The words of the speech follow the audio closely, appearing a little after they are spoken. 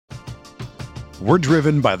We're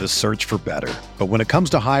driven by the search for better. But when it comes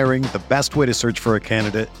to hiring, the best way to search for a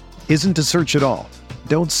candidate isn't to search at all.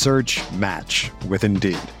 Don't search, match with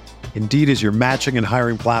Indeed. Indeed is your matching and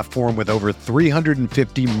hiring platform with over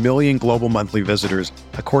 350 million global monthly visitors,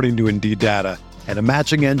 according to Indeed data, and a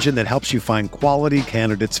matching engine that helps you find quality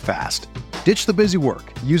candidates fast. Ditch the busy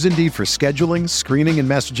work. Use Indeed for scheduling, screening, and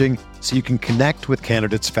messaging so you can connect with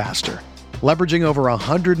candidates faster. Leveraging over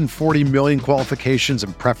 140 million qualifications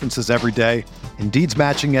and preferences every day, Indeed's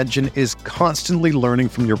matching engine is constantly learning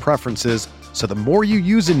from your preferences, so the more you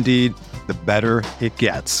use Indeed, the better it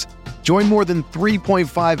gets. Join more than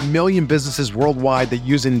 3.5 million businesses worldwide that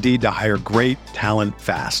use Indeed to hire great talent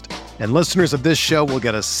fast. And listeners of this show will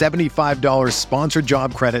get a $75 sponsored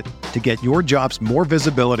job credit to get your jobs more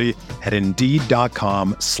visibility at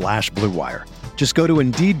Indeed.com/Blue Wire. Just go to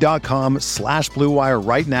Indeed.com/Blue Wire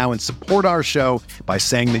right now and support our show by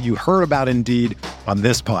saying that you heard about Indeed on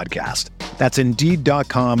this podcast. That's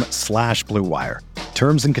Indeed.com/Blue Wire.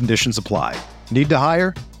 Terms and conditions apply. Need to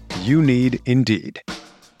hire? You need Indeed.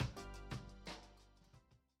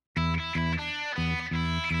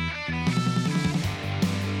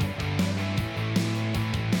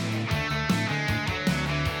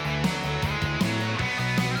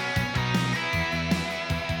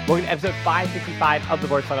 Welcome to episode 555 of the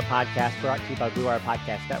Barcelona Podcast, brought to you by Blue Wire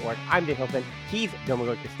Podcast Network. I'm Dave Hilton. He's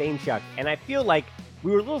Domagoy Christensen. And I feel like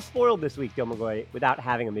we were a little spoiled this week, Domagoy, without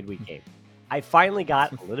having a midweek game. I finally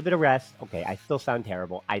got a little bit of rest. Okay, I still sound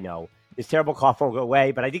terrible. I know. This terrible cough won't go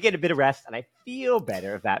away, but I did get a bit of rest, and I feel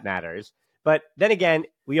better, if that matters. But then again,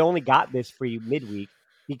 we only got this free midweek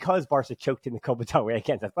because Barca choked in the Copa del Rey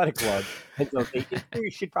against Athletic Club. And so they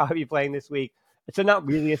should probably be playing this week. So not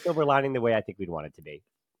really a silver lining the way I think we'd want it to be.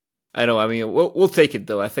 I know. I mean, we'll take it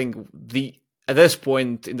though. I think at this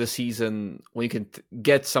point in the season, when you can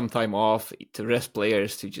get some time off to rest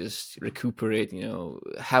players to just recuperate,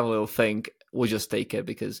 have a little think, we'll just take it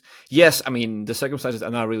because yes, I mean the circumstances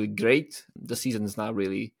are not really great. The season is not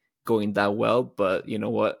really going that well, but you know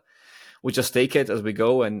what? We'll just take it as we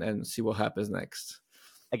go and see what happens next.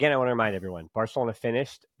 Again, I want to remind everyone: Barcelona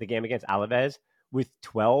finished the game against Alaves with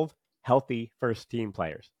 12 healthy first-team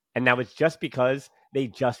players, and that was just because they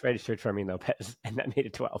just registered Fermin Lopez, and that made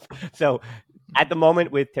it 12. So at the moment,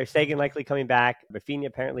 with Ter Stegen likely coming back, Rafinha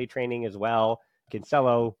apparently training as well,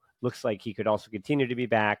 Cancelo looks like he could also continue to be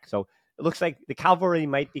back. So it looks like the cavalry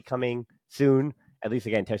might be coming soon. At least,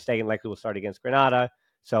 again, Ter Stegen likely will start against Granada.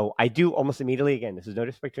 So I do almost immediately, again, this is no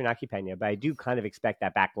disrespect to Iñaki Peña, but I do kind of expect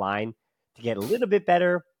that back line to get a little bit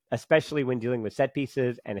better, especially when dealing with set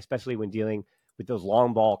pieces and especially when dealing with those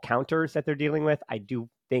long ball counters that they're dealing with. I do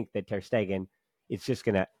think that Ter Stegen it's just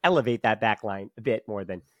going to elevate that back line a bit more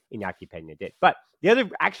than Iñaki Peña did. But the other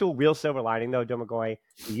actual real silver lining, though, Domagoy,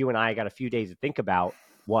 you and I got a few days to think about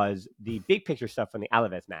was the big picture stuff from the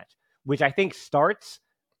Alaves match, which I think starts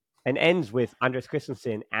and ends with Andres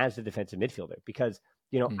Christensen as the defensive midfielder. Because,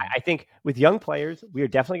 I think with young players, we are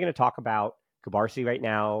definitely going to talk about Cubarsí right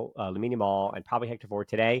now, Lamine Yamal, and probably Hector Ford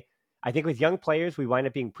today. I think with young players, we wind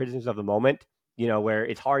up being prisoners of the moment, where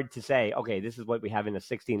it's hard to say, okay, this is what we have in a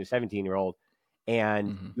 16 or 17-year-old.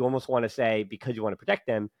 And you almost want to say, because you want to protect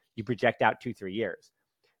them, you project out 2-3 years.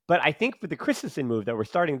 But I think for the Christensen move that we're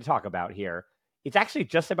starting to talk about here, it's actually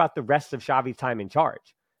just about the rest of Xavi's time in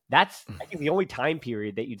charge. That's, I think, the only time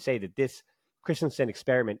period that you'd say that this Christensen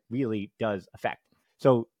experiment really does affect.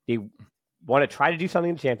 So they want to try to do something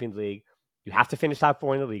in the Champions League. You have to finish top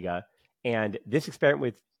 4 in the Liga. And this experiment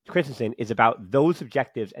with Christensen is about those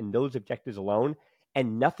objectives and those objectives alone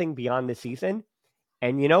and nothing beyond this season.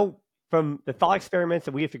 And, from the thought experiments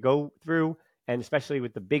that we have to go through, and especially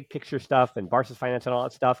with the big picture stuff and Barca's finance and all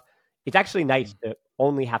that stuff, it's actually nice to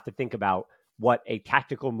only have to think about what a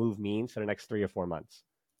tactical move means for the next 3 or 4 months.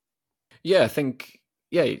 Yeah, I think,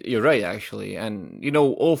 you're right, actually. And,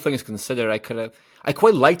 all things considered, I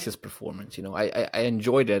quite liked his performance. I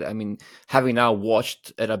enjoyed it. I mean, having now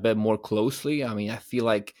watched it a bit more closely, I mean, I feel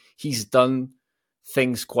like he's done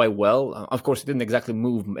things quite well. Of course, he didn't exactly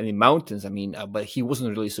move any mountains. I mean, but he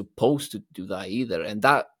wasn't really supposed to do that either. And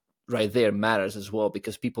that right there matters as well,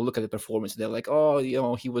 because people look at the performance and they're like, oh,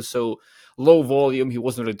 he was so low volume. He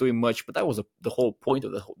wasn't really doing much. But that was the whole point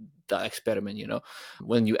of that experiment.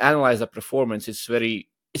 When you analyze that performance, it's very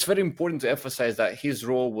important to emphasize that his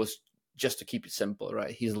role was just to keep it simple,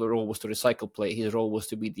 right? His role was to recycle play. His role was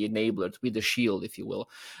to be the enabler, to be the shield, if you will.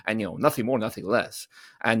 And, nothing more, nothing less.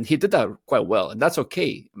 And he did that quite well. And that's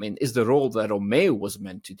okay. I mean, it's the role that Romeu was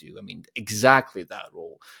meant to do. I mean, exactly that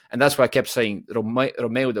role. And that's why I kept saying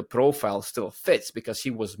Romeu, the profile still fits, because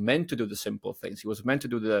he was meant to do the simple things. He was meant to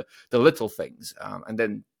do the little things. And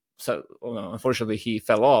then So unfortunately, he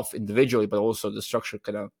fell off individually, but also the structure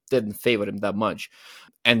kind of didn't favor him that much.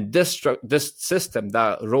 And this system,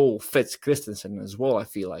 that role fits Christensen as well, I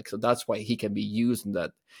feel like. So that's why he can be used in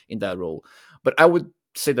that role. But I would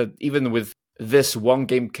say that even with this one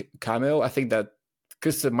game cameo, I think that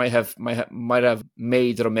Christensen might have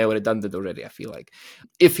made Romeo redundant already. I feel like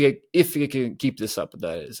if he can keep this up,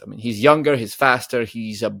 that is. I mean, he's younger, he's faster,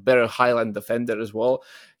 he's a better highland defender as well.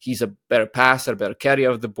 He's a better passer, better carrier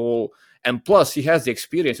of the ball. And plus, he has the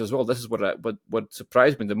experience as well. This is what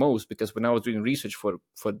surprised me the most, because when I was doing research for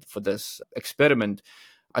this experiment,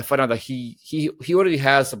 I found out that he already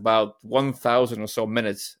has about 1,000 or so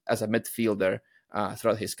minutes as a midfielder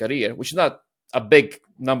throughout his career, which is not a big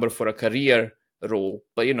number for a career role,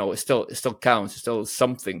 but it still counts. It's still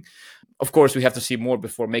something. Of course, we have to see more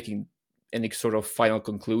before making any sort of final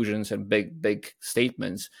conclusions and big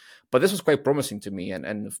statements. But this was quite promising to me,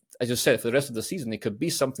 and as you said, for the rest of the season, it could be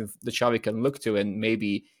something that Xavi can look to and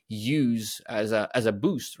maybe use as a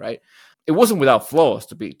boost. Right? It wasn't without flaws,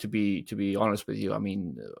 to be honest with you. I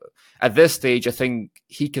mean, at this stage, I think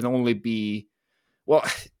he can only be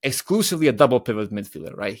exclusively a double pivot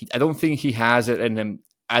midfielder. Right? I don't think he has it in him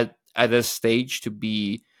at this stage to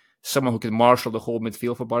be someone who can marshal the whole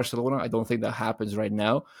midfield for Barcelona. I don't think that happens right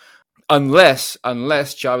now. Unless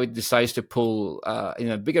Xavi decides to pull in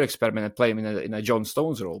a bigger experiment and play him in a John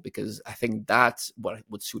Stones role, because I think that's what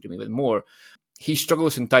would suit him even more. He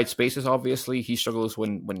struggles in tight spaces, obviously. He struggles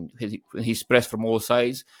when he's pressed from all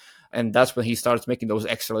sides. And that's when he starts making those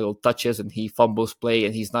extra little touches and he fumbles play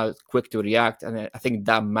and he's not quick to react. And I think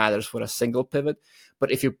that matters for a single pivot. But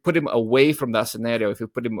if you put him away from that scenario, if you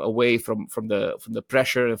put him away from the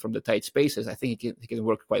pressure and from the tight spaces, I think he can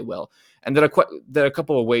work quite well. And there are a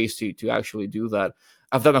couple of ways to actually do that.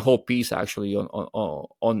 I've done a whole piece actually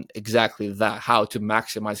on exactly that, how to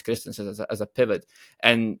maximize Christensen as a pivot.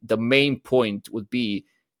 And the main point would be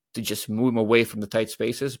to just move him away from the tight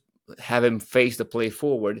spaces, have him face the play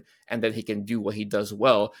forward, and then he can do what he does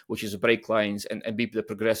well, which is break lines and be the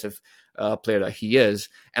progressive player that he is.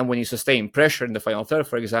 And when you sustain pressure in the final third,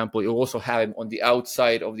 for example, you also have him on the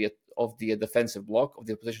outside of the defensive block, of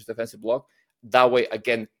the opposition's defensive block. That way,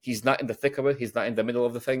 again, he's not in the thick of it, he's not in the middle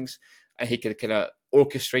of the things, and he can kind of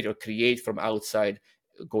orchestrate or create from outside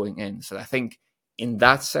going in. So I think in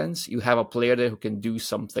that sense, you have a player there who can do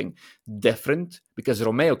something different, because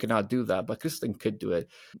Romeo cannot do that, but Christensen could do it.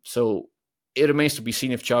 So it remains to be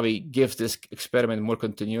seen if Xavi gives this experiment more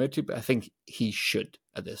continuity, but I think he should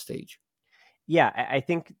at this stage. Yeah, I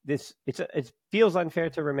think it feels unfair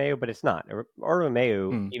to Romeo, but it's not. Or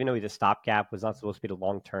Romeo, even though he's a stopgap, was not supposed to be the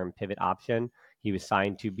long-term pivot option. He was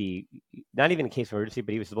signed to be, not even in case of emergency,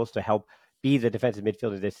 but he was supposed to help be the defensive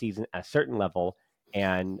midfielder this season at a certain level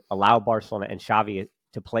and allow Barcelona and Xavi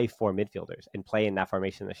to play four midfielders and play in that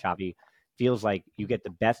formation that Xavi feels like you get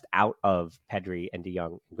the best out of Pedri and De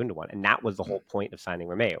Jong and Gundogan. And that was the whole point of signing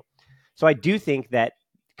Romeo. So I do think that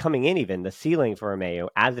coming in, even the ceiling for Romeo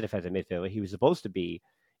as a defensive midfielder, he was supposed to be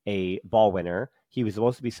a ball winner. He was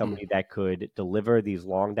supposed to be somebody that could deliver these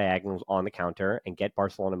long diagonals on the counter and get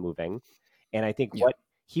Barcelona moving. And I think what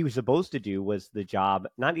he was supposed to do was the job,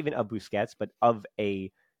 not even of Busquets, but of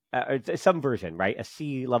some version, right? A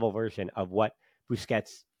C-level version of what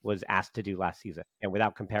Busquets was asked to do last season, and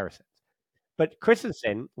without comparisons. But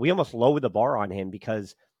Christensen, we almost lowered the bar on him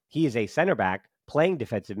because he is a center back playing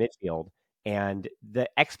defensive midfield, and the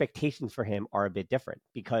expectations for him are a bit different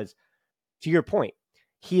because, to your point,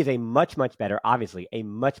 he is a much better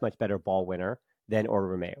ball winner than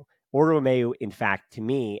Romeo. Romeo, in fact, to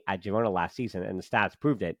me, at Girona last season, and the stats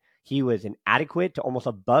proved it, he was an adequate to almost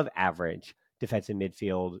above average defensive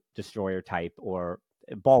midfield destroyer type or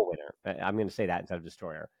ball winner. I'm going to say that instead of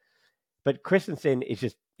destroyer. But Christensen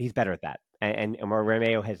is he's better at that. And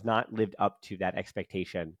Romeo has not lived up to that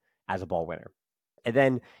expectation as a ball winner. And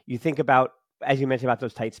then you think about, as you mentioned about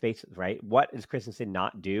those tight spaces, right? What does Christensen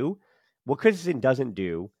not do? What Christensen doesn't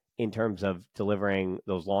do in terms of delivering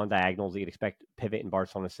those long diagonals that you'd expect pivot in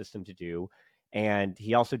Barcelona's system to do. And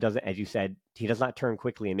he also doesn't, as you said, he does not turn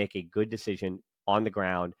quickly and make a good decision on the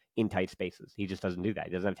ground in tight spaces. He just doesn't do that.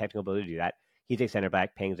 He doesn't have technical ability to do that. He's a center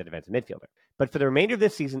back playing as a defensive midfielder. But for the remainder of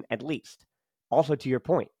this season, at least, also to your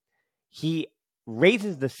point, he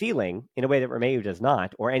raises the ceiling in a way that Romeo does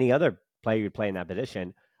not, or any other player you'd play in that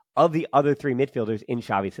position, of the other three midfielders in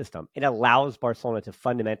Xavi's system. It allows Barcelona to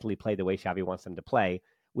fundamentally play the way Xavi wants them to play,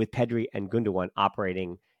 with Pedri and Gundogan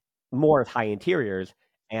operating more as high interiors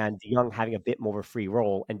and De Jong having a bit more of a free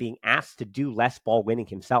role and being asked to do less ball winning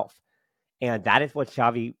himself. And that is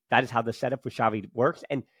that is how the setup for Xavi works.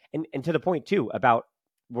 And to the point too about,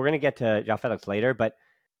 we're going to get to João Felix later, but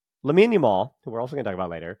Lamine Yamal, who we're also going to talk about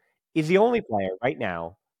later, is the only player right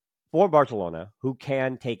now for Barcelona who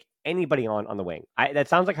can take anybody on the wing. That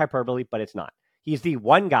sounds like hyperbole, but it's not. He's the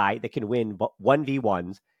one guy that can win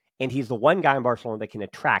 1v1s, and he's the one guy in Barcelona that can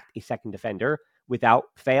attract a second defender without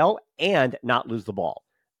fail and not lose the ball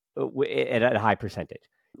at a high percentage.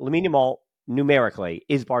 Lamine Yamal, numerically,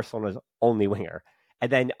 is Barcelona's only winger.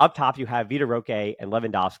 And then up top, you have Vitor Roque and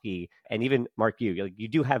Lewandowski and even Mark Yu. You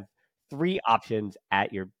do have three options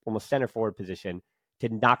at your almost center forward position to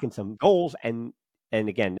knock in some goals. And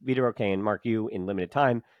again, Vitor Roque and Mark Yu in limited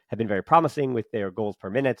time have been very promising with their goals per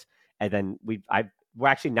minute. And then we're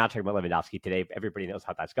actually not talking about Lewandowski today. Everybody knows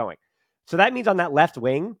how that's going. So that means on that left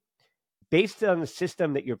wing, based on the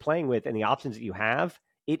system that you're playing with and the options that you have,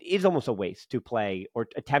 it is almost a waste to play or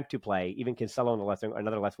attempt to play even Cancelo on the left wing,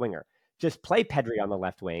 another left winger. Just play Pedri on the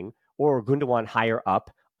left wing or Gundogan higher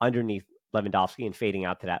up underneath Lewandowski and fading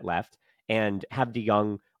out to that left, and have De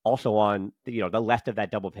Jong also on the left of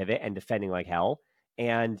that double pivot and defending like hell.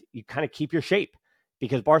 And you kind of keep your shape,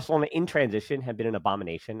 because Barcelona in transition have been an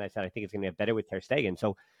abomination. I said I think it's going to get better with Ter Stegen.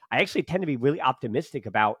 So I actually tend to be really optimistic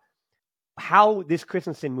about how this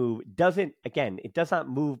Christensen move does not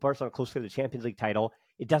move Barcelona closer to the Champions League title.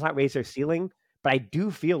 It does not raise their ceiling, but I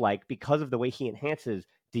do feel like because of the way he enhances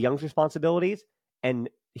De Jong's responsibilities and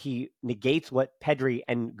he negates what Pedri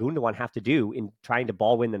and Gundogan have to do in trying to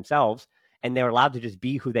ball win themselves, and they're allowed to just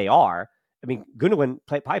be who they are. I mean, Gundogan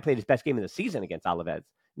probably played his best game of the season against Alaves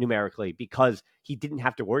numerically because he didn't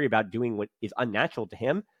have to worry about doing what is unnatural to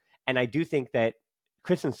him. And I do think that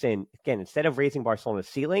Christensen, again, instead of raising Barcelona's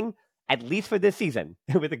ceiling, at least for this season,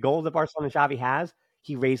 with the goals that Barcelona and Xavi has,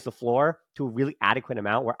 he raised the floor to a really adequate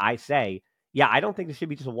amount where I say, yeah, I don't think this should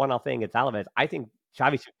be just a one-off thing against Alaves. I think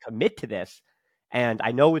Xavi should commit to this. And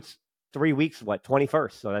I know it's 3 weeks,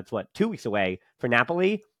 21st? So that's 2 weeks away for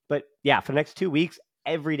Napoli. But yeah, for the next 2 weeks,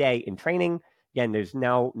 every day in training. Again, there's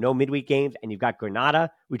now no midweek games, and you've got Granada,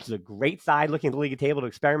 which is a great side looking at the league table to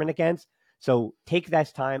experiment against. So take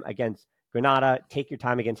that time against Granada, take your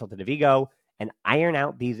time against Celta de Vigo, and iron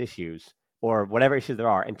out these issues or whatever issues there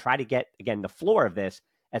are, and try to get, again, the floor of this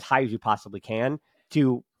as high as you possibly can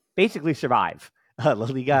to basically survive La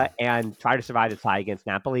Liga and try to survive this tie against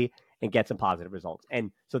Napoli and get some positive results.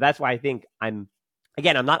 And so that's why I think I'm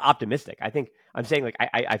not optimistic. I think I'm saying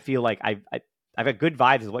I feel like I've got good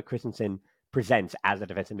vibes of what Christensen presents as a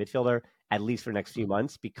defensive midfielder, at least for the next few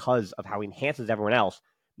months, because of how he enhances everyone else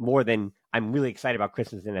more than I'm really excited about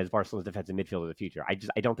Christensen as Barcelona's defensive midfielder of the future. I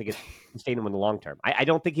don't think it's sustainable in the long term. I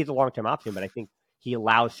don't think he's a long-term option, but I think he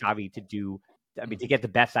allows Xavi to get the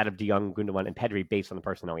best out of De Jong, Gundogan, and Pedri based on the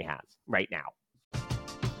personnel he has right now.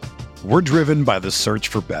 We're driven by the search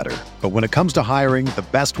for better. But when it comes to hiring, the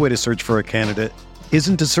best way to search for a candidate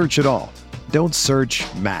isn't to search at all. Don't search,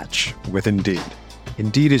 match with Indeed.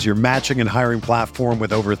 Indeed is your matching and hiring platform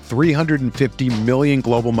with over 350 million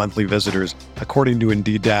global monthly visitors, according to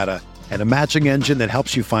Indeed data, and a matching engine that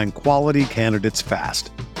helps you find quality candidates fast.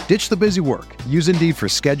 Ditch the busy work. Use Indeed for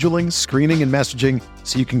scheduling, screening, and messaging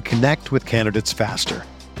so you can connect with candidates faster.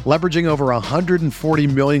 Leveraging over 140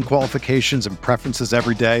 million qualifications and preferences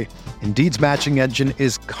every day, Indeed's matching engine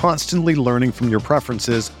is constantly learning from your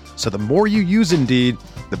preferences, so the more you use Indeed,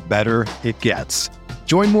 the better it gets.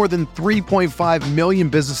 Join more than 3.5 million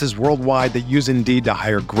businesses worldwide that use Indeed to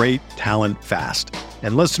hire great talent fast.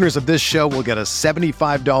 And listeners of this show will get a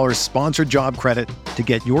 $75 sponsored job credit to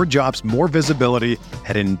get your jobs more visibility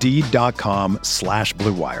at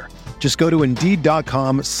Indeed.com/Blue Wire. Just go to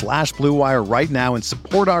Indeed.com/Blue Wire right now and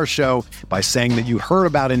support our show by saying that you heard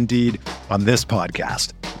about Indeed on this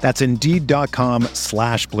podcast. That's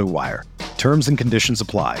Indeed.com/Blue Wire. Terms and conditions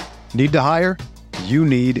apply. Need to hire? You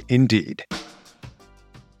need Indeed.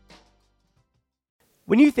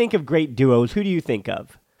 When you think of great duos, who do you think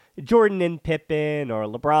of? Jordan and Pippen, or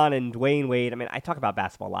LeBron and Dwayne Wade? I mean, I talk about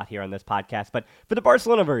basketball a lot here on this podcast, but for the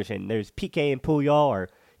Barcelona version, there's Piqué and Puyol, or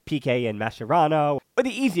Piqué and Mascherano, or the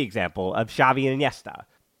easy example of Xavi and Iniesta.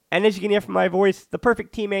 And as you can hear from my voice, the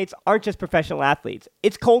perfect teammates aren't just professional athletes.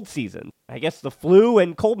 It's cold season. I guess the flu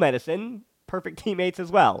and cold medicine, perfect teammates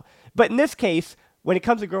as well. But in this case, when it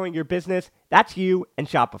comes to growing your business, that's you and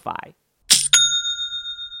Shopify.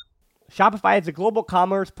 Shopify is a global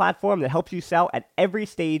commerce platform that helps you sell at every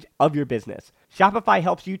stage of your business. Shopify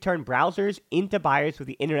helps you turn browsers into buyers with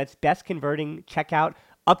the internet's best converting checkout,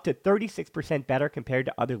 up to 36% better compared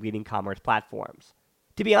to other leading commerce platforms.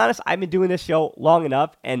 To be honest, I've been doing this show long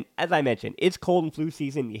enough, and as I mentioned, it's cold and flu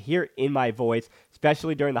season. You hear it in my voice,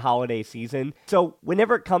 especially during the holiday season. So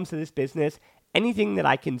whenever it comes to this business, anything that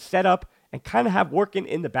I can set up and kind of have working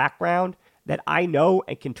in the background that I know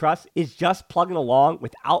and can trust is just plugging along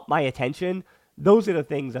without my attention. Those are the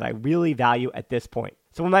things that I really value at this point.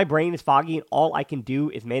 So when my brain is foggy and all I can do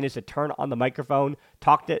is manage to turn on the microphone,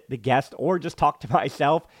 talk to the guest, or just talk to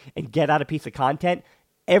myself and get out a piece of content,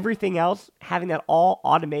 everything else, having that all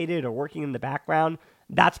automated or working in the background,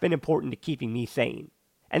 that's been important to keeping me sane.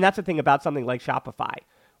 And that's the thing about something like Shopify.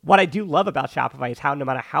 What I do love about Shopify is how no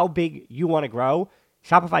matter how big you want to grow,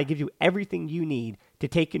 Shopify gives you everything you need to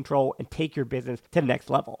take control and take your business to the next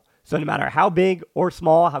level. So no matter how big or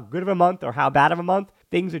small, how good of a month or how bad of a month,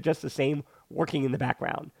 things are just the same working in the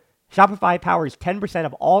background. Shopify powers 10%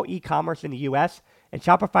 of all e-commerce in the US, and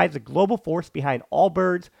Shopify is the global force behind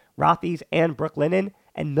Allbirds, Rothy's, and Brooklinen,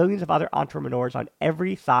 and millions of other entrepreneurs on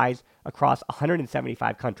every size across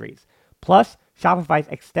 175 countries. Plus, Shopify's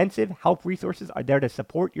extensive help resources are there to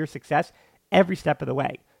support your success every step of the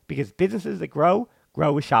way, because businesses that grow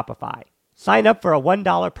with Shopify. Sign up for a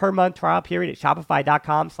 $1 per month trial period at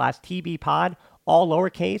shopify.com/tbpod, all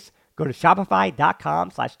lowercase. Go to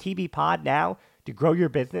shopify.com/tbpod now to grow your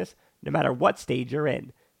business no matter what stage you're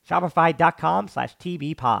in.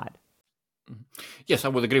 Shopify.com/tbpod. Yes, I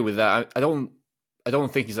would agree with that. I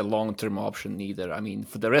don't think he's a long-term option either. I mean,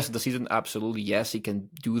 for the rest of the season, absolutely, yes, he can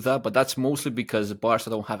do that, but that's mostly because Barca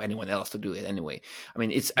don't have anyone else to do it anyway. I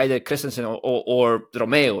mean, it's either Christensen or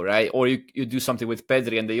Romeo, right? Or you do something with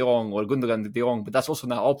Pedri and De Jong or Gundogan and De Jong, but that's also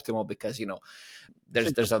not optimal because,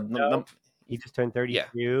 there's a... He just turned 32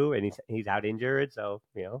 yeah. and he's out injured, so,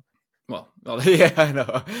 Well, yeah, I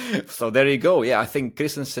know. So there you go. Yeah, I think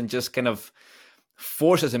Christensen just kind of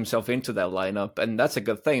forces himself into that lineup, and that's a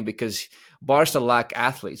good thing because Barca lack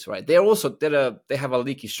athletes, right? They have a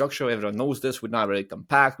leaky structure. Everyone knows this. We're not really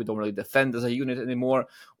compact. We don't really defend as a unit anymore,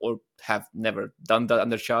 or have never done that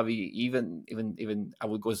under Xavi. Even I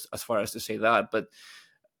would go as far as to say that. But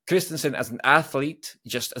Christensen, as an athlete,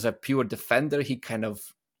 just as a pure defender, he kind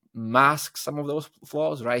of mask some of those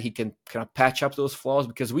flaws, right? He can kind of patch up those flaws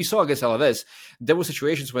because we saw against Alaves, there were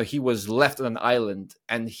situations where he was left on an island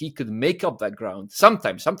and he could make up that ground.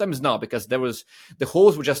 Sometimes not, because the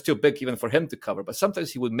holes were just too big even for him to cover. But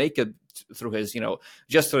sometimes he would make it through his,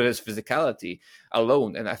 just through his physicality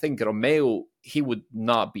alone. And I think Romeo, he would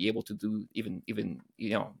not be able to do even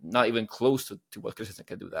not even close to what Christensen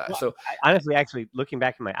can do that. Well, so honestly, actually, looking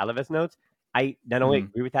back in my Alaves notes, I not only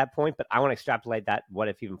agree with that point, but I want to extrapolate that what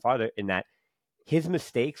if even farther in that his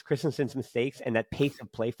mistakes, Christensen's mistakes, and that pace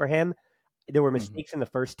of play for him, there were mistakes in the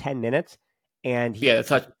first 10 minutes. And the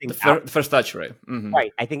first touch, right?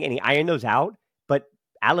 Right. I think, and he ironed those out, but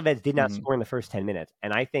Alaves did not score in the first 10 minutes.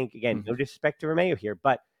 And I think, again, no disrespect to Romeo here,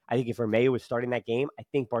 but I think if Romeo was starting that game, I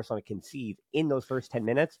think Barcelona concede in those first 10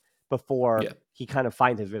 minutes before he kind of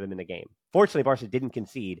finds his rhythm in the game. Fortunately, Barca didn't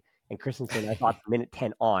concede. And Christensen, I thought minute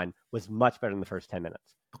 10 on was much better than the first 10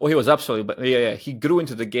 minutes. Oh, he was absolutely, but he grew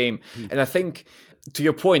into the game. And I think, to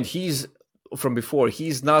your point, he's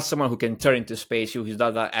not someone who can turn into space. He's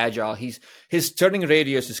not that agile. His turning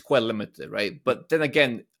radius is quite limited, right? But then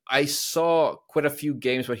again, I saw quite a few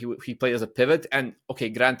games where he played as a pivot. And okay,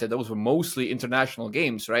 granted, those were mostly international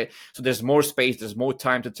games, right? So there's more space, there's more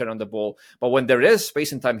time to turn on the ball. But when there is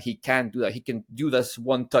space and time, he can do that. He can do this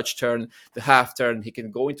one touch turn, the half turn. He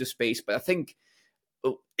can go into space. But I think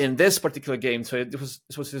in this particular game, so this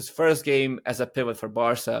was his first game as a pivot for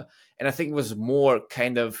Barca. And I think it was more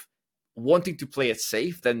kind of wanting to play it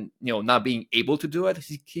safe than not being able to do it.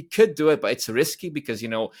 He could do it, but it's risky because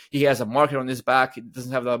he has a marker on his back. He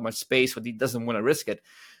doesn't have that much space, but he doesn't want to risk it.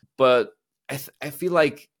 But I feel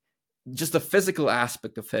like just the physical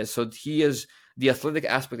aspect of his, so the athletic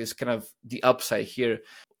aspect is kind of the upside here.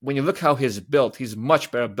 When you look how he's built, he's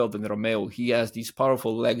much better built than Romeo. He has these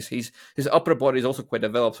powerful legs. His upper body is also quite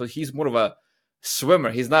developed, so he's more of a swimmer.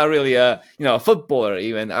 He's not really a footballer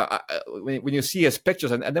even. When you see his pictures,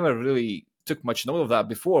 and I never really took much note of that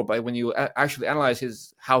before, but when you actually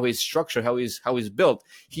analyze how he's structured, how he's built,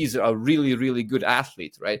 he's a really, really good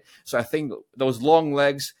athlete, right? So I think those long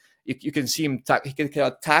legs, you can see him. He can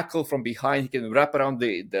kind of tackle from behind. He can wrap around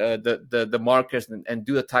the markers and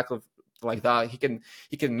do the tackle like that.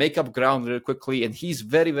 He can make up ground really quickly, and he's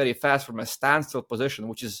very, very fast from a standstill position,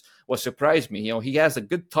 which is what surprised me. He has a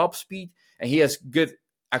good top speed. And he has good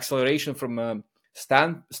acceleration from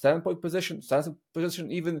standpoint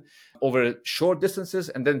position, even over short distances.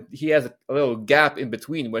 And then he has a little gap in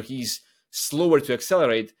between where he's slower to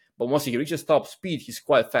accelerate. But once he reaches top speed, he's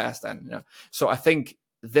quite fast. And so I think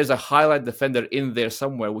there's a highlight defender in there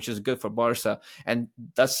somewhere, which is good for Barca. And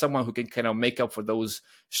that's someone who can kind of make up for those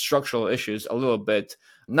structural issues a little bit.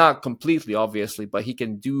 Not completely, obviously, but he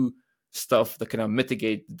can do stuff that kind of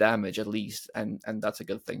mitigate the damage at least. And that's a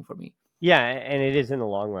good thing for me. Yeah, and it is in the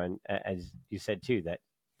long run, as you said too, that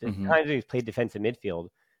the times he's played defensive midfield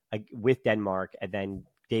with Denmark and then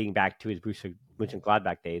dating back to his Borussia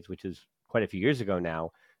Mönchengladbach days, which is quite a few years ago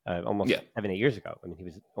now, almost 7-8 years ago. I mean, he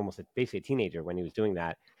was almost basically a teenager when he was doing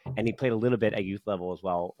that. And he played a little bit at youth level as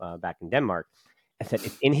well back in Denmark. I said,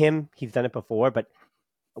 it's in him. He's done it before. But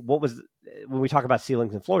what was, when we talk about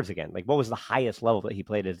ceilings and floors again, like what was the highest level that he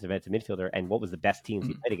played as a defensive midfielder, and what was the best teams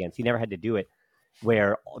he played against? He never had to do it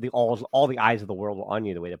where all the eyes of the world were on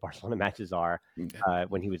you, the way that Barcelona matches are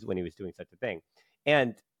when he was doing such a thing.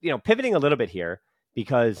 And, pivoting a little bit here,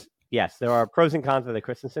 because yes, there are pros and cons of the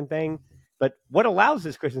Christensen thing, but what allows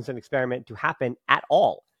this Christensen experiment to happen at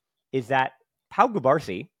all is that Pau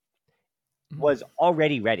Cubarsí was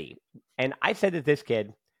already ready. And I said that this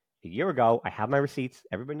kid a year ago, I have my receipts,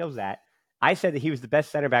 everybody knows that. I said that he was the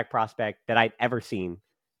best center back prospect that I'd ever seen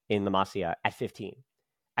in La Masia at 15.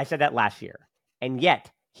 I said that last year. And yet,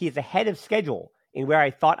 he is ahead of schedule in where I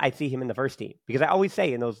thought I'd see him in the first team. Because I always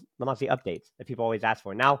say in those La Masia updates that people always ask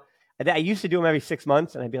for. Now, I used to do them every 6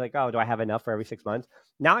 months, and I'd be like, oh, do I have enough for every 6 months?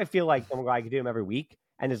 Now I feel like I could do them every week,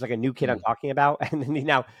 and there's like a new kid I'm talking about, and then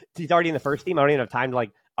he's already in the first team. I don't even have time to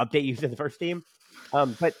update you to the first team.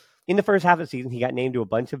 But in the first half of the season, he got named to a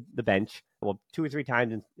bunch of the bench, 2 or 3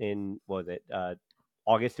 times in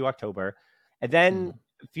August to October. And then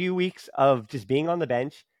a few weeks of just being on the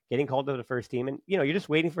bench, getting called to the first team. And, you're just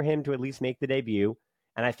waiting for him to at least make the debut.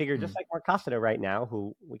 And I figured, just like Mark Costa right now,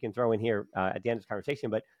 who we can throw in here at the end of this conversation,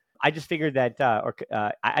 but I just figured that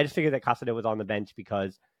Costa was on the bench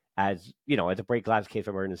because as a break glass case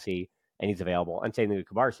of emergency, and he's available. And same thing with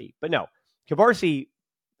Cubarsí. But no, Cubarsí,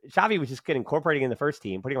 Xavi was just incorporating in the first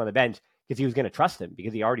team, putting him on the bench because he was going to trust him,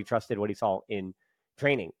 because he already trusted what he saw in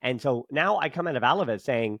training. And so now I come out of Alaves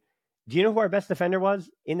saying, do you know who our best defender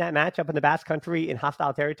was in that match up in the Basque Country in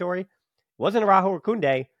hostile territory? It wasn't Araujo or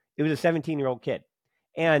Koundé. It was a 17-year-old kid.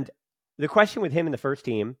 And the question with him in the first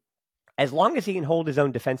team, as long as he can hold his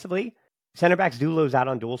own defensively, center backs do lose out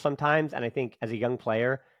on duels sometimes. And I think as a young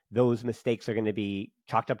player, those mistakes are going to be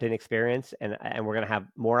chalked up to inexperience, and we're going to have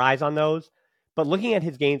more eyes on those. But looking at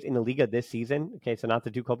his games in the Liga this season, okay, so not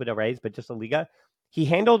the two Copa del Reys, but just the Liga, he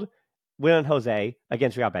handled Willian Jose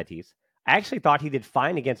against Real Betis. I actually thought he did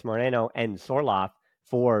fine against Moreno and Sorloth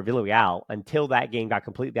for Villarreal until that game got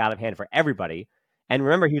completely out of hand for everybody. And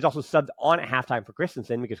remember, he was also subbed on at halftime for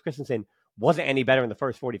Christensen because Christensen wasn't any better in the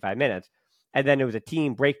first 45 minutes. And then it was a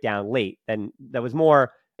team breakdown late. Then it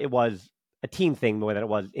was a team thing more than it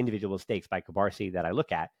was individual mistakes by Cubarsí that I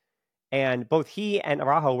look at. And both he and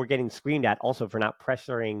Araujo were getting screamed at also for not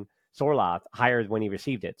pressuring Sorloth higher when he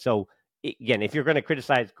received it. So, again, if you're going to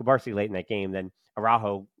criticize Cubarsí late in that game, then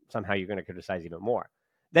Araujo, somehow you're going to criticize even more.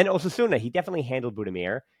 Then Osasuna, he definitely handled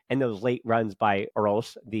Budimir and those late runs by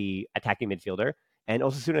Oroz, the attacking midfielder. And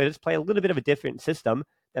Osasuna just play a little bit of a different system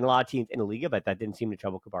than a lot of teams in the Liga, but that didn't seem to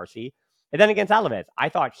trouble Cubarsí. And then against Alaves, I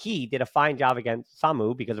thought he did a fine job against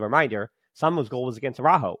Samu because, a reminder, Samu's goal was against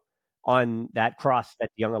Araujo on that cross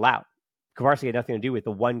that Young allowed. Cubarsí had nothing to do with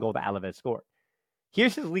the one goal that Alaves scored.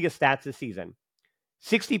 Here's his Liga stats this season.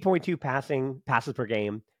 60.2 passes per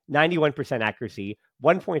game, 91% accuracy,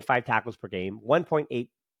 1.5 tackles per game, 1.8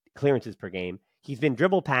 clearances per game. He's been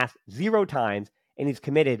dribbled past 0 times, and he's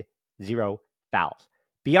committed 0 fouls.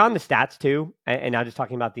 Beyond the stats, too, and now just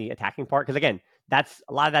talking about the attacking part, because, again, a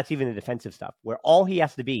lot of that's even the defensive stuff, where all he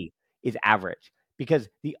has to be is average, because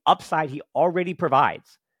the upside he already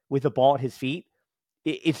provides with the ball at his feet,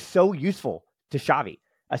 it's so useful to Xavi,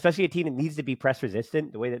 especially a team that needs to be press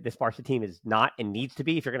resistant, the way that this Barca team is not and needs to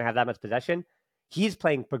be if you're going to have that much possession. He's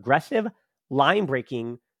playing progressive,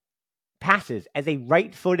 line-breaking passes as a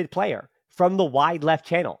right-footed player from the wide left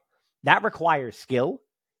channel. That requires skill,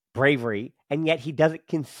 bravery, and yet he does it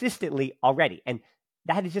consistently already. And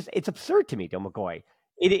that is it's absurd to me, Del McCoy.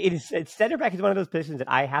 Center back is one of those positions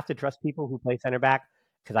that I have to trust people who play center back,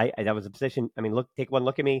 because that was a position. I mean, take one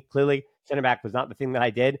look at me. Clearly, center back was not the thing that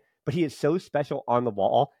I did, but he is so special on the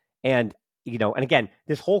ball. And, and again,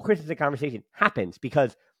 this whole Christensen conversation happens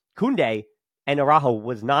because Koundé and Araujo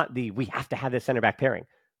was not we have to have this center back pairing.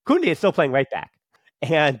 Koundé is still playing right back,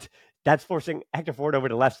 and that's forcing Hector Ford over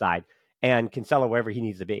to the left side and Cancelo wherever he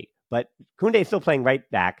needs to be. But Koundé is still playing right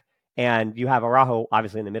back, and you have Araujo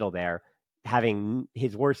obviously in the middle there, having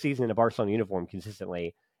his worst season in a Barcelona uniform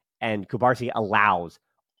consistently, and Cubarsí allows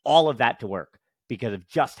all of that to work because of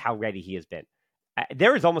just how ready he has been.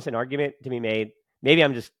 There is almost an argument to be made. Maybe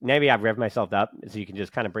I've revved myself up so you can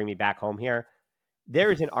just kind of bring me back home here.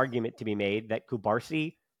 There is an argument to be made that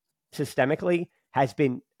Cubarsí systemically has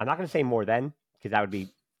been, I'm not going to say more than, because that would be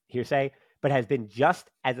hearsay, but has been just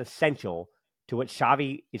as essential to what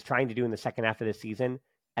Xavi is trying to do in the second half of this season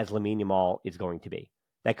as Lamine Yamal is going to be.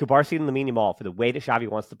 That Cubarsí and Lamine Yamal, for the way that Xavi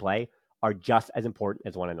wants to play, are just as important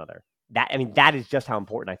as one another. that is just how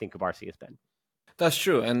important I think Cubarsí has been. That's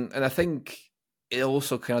true. And I think it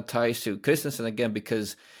also kind of ties to Christensen again,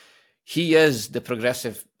 because he is the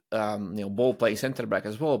progressive ball play center back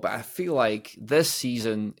as well. But I feel like this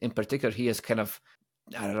season in particular, he has kind of,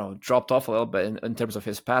 I don't know, dropped off a little bit in terms of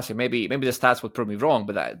his passing. Maybe the stats would prove me wrong,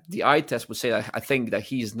 but the eye test would say that I think that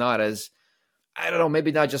he's not as, I don't know,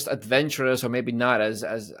 maybe not just adventurous, or maybe not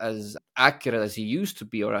as accurate as he used to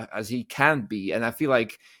be, or as he can be. And I feel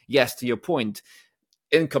like, yes, to your point,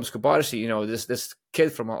 in comes Cubarsí, this kid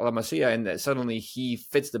from La Masia, and suddenly he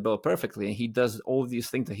fits the bill perfectly, and he does all these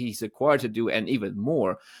things that he's required to do, and even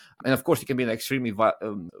more. And of course, he can be an extremely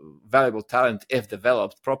valuable talent if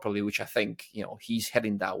developed properly, which I think he's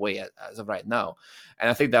heading that way as of right now. And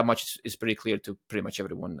I think that much is pretty clear to pretty much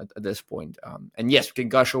everyone at this point. And yes, we can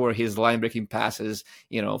gush over his line-breaking passes,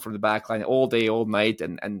 from the back line all day, all night,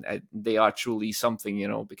 and they are truly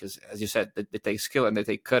something, because as you said, they take skill and they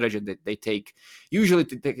take courage, and they take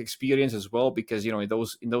experience as well, because in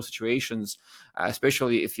those situations,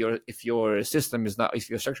 especially if your system is not,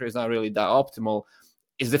 if your structure is not really that optimal,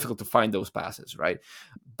 it's difficult to find those passes, right?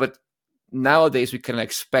 But nowadays we can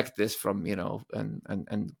expect this from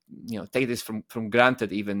and take this from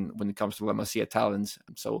granted, even when it comes to La Masia talents.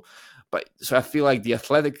 So I feel like the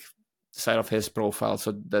athletic side of his profile,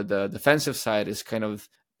 so the defensive side, is kind of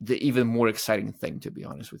the even more exciting thing, to be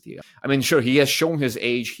honest with you. I mean, sure, he has shown his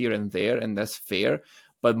age here and there, and that's fair,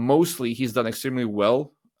 but mostly he's done extremely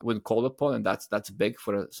well when called upon, and that's big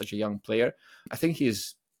for such a young player. I think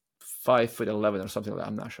he's 5'11" or something like that.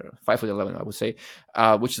 I'm not sure. 5'11", I would say,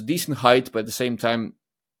 which is a decent height, but at the same time,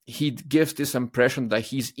 he gives this impression that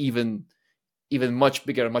he's even much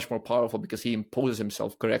bigger and much more powerful, because he imposes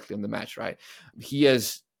himself correctly on the match, right? He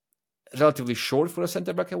is relatively short for a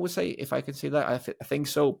center back, I would say, if I can say that. I think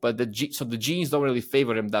so, but the genes don't really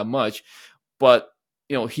favor him that much, but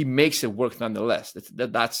he makes it work nonetheless.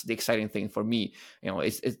 That's the exciting thing for me.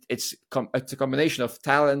 It's a combination of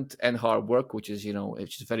talent and hard work, which is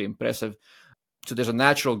very impressive. So there's a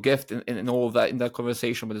natural gift in all of that, in that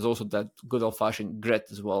conversation, but there's also that good old-fashioned grit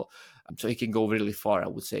as well. So he can go really far, I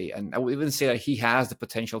would say. And I would even say that he has the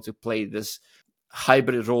potential to play this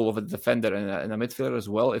hybrid role of a defender and a midfielder as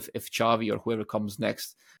well. If Xavi or whoever comes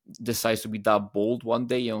next decides to be that bold one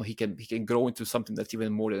day, he can grow into something that's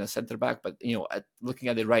even more than a center back. But looking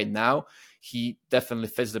at it right now, he definitely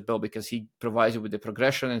fits the bill, because he provides you with the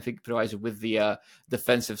progression, and he provides you with the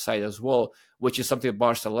defensive side as well, which is something that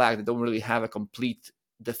Barca lack. They don't really have a complete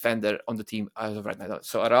defender on the team as of right now.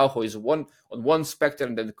 So Araujo is on one spectrum,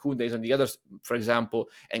 and then Koundé is on the other, for example,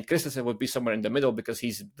 and Christensen would be somewhere in the middle, because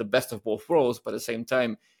he's the best of both worlds, but at the same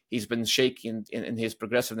time, he's been shaky in his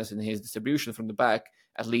progressiveness and his distribution from the back,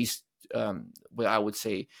 at least what I would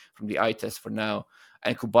say from the eye test for now.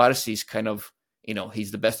 And Cubarsí is kind of,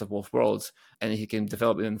 he's the best of both worlds, and he can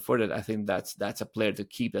develop even further. I think that's a player to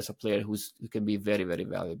keep. That's a player who can be very, very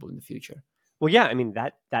valuable in the future. Well, yeah, I mean,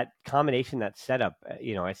 that combination, that setup,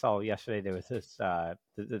 I saw yesterday there was this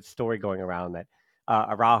the story going around that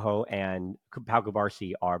Araujo and Pau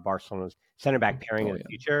Cubarsí are Barcelona's center back pairing in the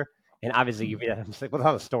future. And obviously, you read that, I'm just like, well,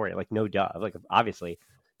 that's a story. Like, no duh. Like, obviously.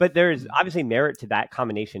 But there's obviously merit to that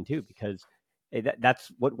combination, too, because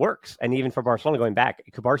that's what works. And even for Barcelona going back,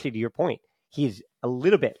 Cubarsí, to your point, he's a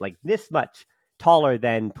little bit like this much taller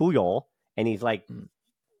than Puyol, and he's like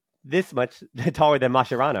this much taller than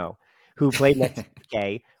Mascherano, who played next to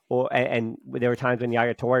Piqué, and there were times when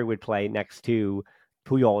Yaya Toure would play next to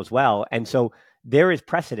Puyol as well. And so there is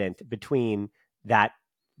precedent between that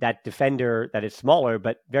defender that is smaller,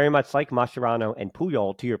 but very much like Mascherano and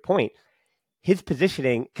Puyol, to your point, his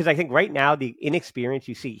positioning, because I think right now the inexperience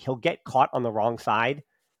you see, he'll get caught on the wrong side.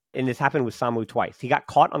 And this happened with Samu twice. He got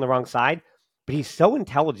caught on the wrong side, but he's so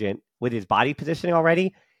intelligent with his body positioning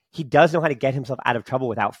already. He does know how to get himself out of trouble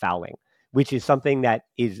without fouling, which is something that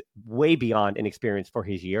is way beyond inexperience for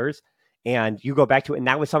his years. And you go back to it, and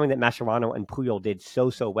that was something that Mascherano and Puyol did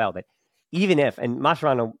so well, that even if, and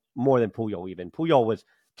Mascherano more than Puyol even, Puyol was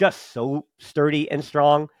just so sturdy and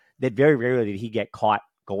strong that very rarely did he get caught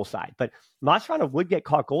goal side. But Mascherano would get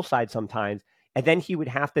caught goal side sometimes, and then he would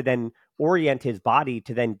have to then orient his body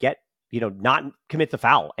to then get, not commit the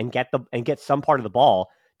foul and get some part of the ball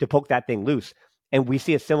to poke that thing loose. And we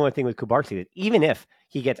see a similar thing with Cubarsí, that even if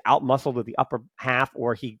he gets out-muscled with the upper half,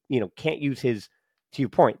 or he, can't use his, to your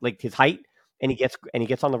point, like his height, and he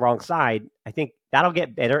gets on the wrong side, I think that'll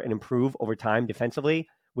get better and improve over time defensively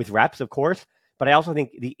with reps, of course. But I also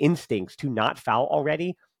think the instincts to not foul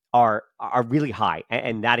already are really high.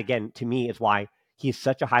 And that, again, to me, is why he's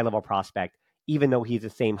such a high-level prospect, even though he's the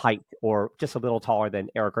same height or just a little taller than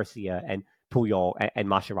Eric Garcia and Puyol and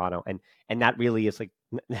Mascherano. And that really is like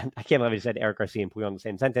I can't believe I said Eric Garcia and Puyol in the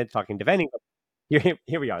same sentence, talking defending. But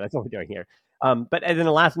here we are. That's what we're doing here. But and then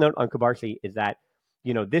the last note on Cubarsí is that,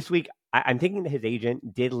 this week I'm thinking that his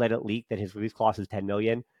agent did let it leak that his release clause is 10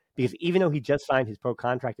 million, because even though he just signed his pro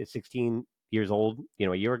contract at 16 years old,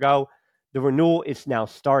 a year ago, the renewal is now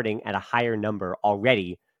starting at a higher number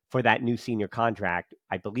already for that new senior contract,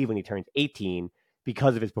 I believe when he turns 18,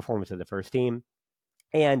 because of his performance of the first team.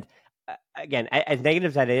 And again, as negative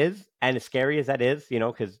as that is, and as scary as that is,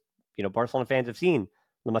 because Barcelona fans have seen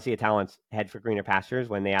La Masia talents head for greener pastures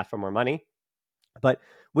when they ask for more money. But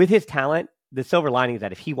with his talent, the silver lining is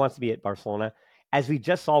that if he wants to be at Barcelona, as we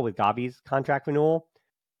just saw with Gavi's contract renewal,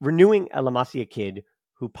 renewing a La Masia kid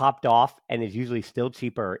who popped off and is usually still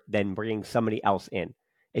cheaper than bringing somebody else in.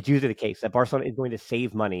 It's usually the case that Barcelona is going to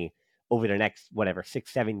save money over the next,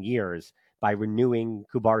 6-7 years by renewing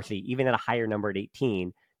Cubarsí, even at a higher number at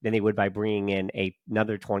 18, than they would by bringing in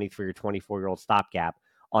another 23 or 24-year-old stopgap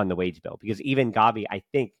on the wage bill. Because even Gavi,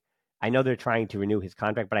 I know they're trying to renew his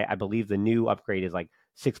contract, but I believe the new upgrade is like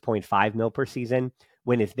 6.5 mil per season.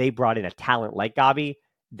 When if they brought in a talent like Gavi,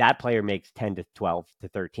 that player makes 10 to 12 to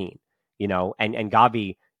 13, and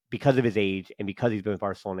Gavi, because of his age and because he's been with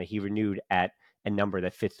Barcelona, he renewed at a number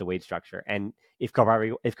that fits the wage structure. And if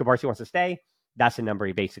Cubarsí wants to stay, that's the number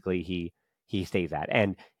he stays at.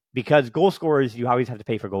 And because goal scorers, you always have to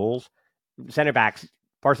pay for goals. Center backs,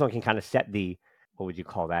 Barcelona can kind of set what would you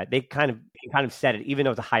call that? They kind of set it, even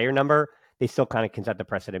though it's a higher number, they still kind of can set the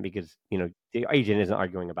precedent because, the agent isn't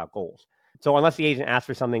arguing about goals. So unless the agent asks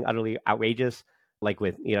for something utterly outrageous, like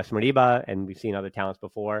with, Smariba, and we've seen other talents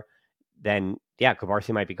before, then yeah,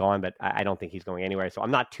 Cubarsí might be gone, but I don't think he's going anywhere. So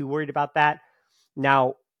I'm not too worried about that.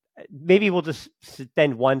 Now, maybe we'll just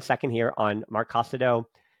spend 1 second here on Marc Costado.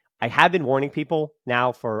 I have been warning people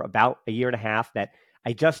now for about a year and a half that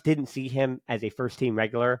I just didn't see him as a first team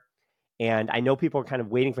regular. And I know people are kind of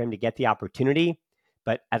waiting for him to get the opportunity.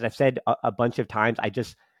 But as I've said a bunch of times,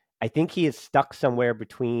 I think he is stuck somewhere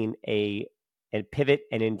between a pivot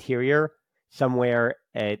and interior, somewhere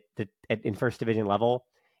in first division level.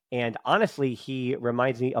 And honestly, he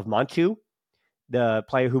reminds me of Manchu, the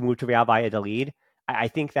player who moved to Real Valladolid. I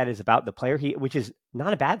think that is about the player which is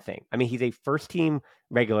not a bad thing. I mean, he's a first team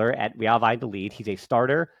regular at Real Valladolid. He's a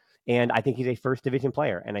starter, and I think he's a first division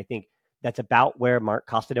player. And I think that's about where Marc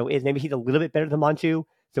Costado is. Maybe he's a little bit better than Manchu.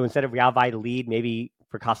 So instead of Real Valladolid, maybe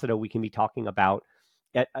for Costado, we can be talking about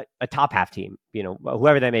a top half team,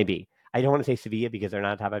 whoever that may be. I don't want to say Sevilla because they're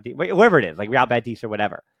not a top half team. Whoever it is, like Real Betis or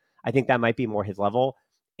whatever. I think that might be more his level.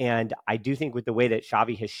 And I do think with the way that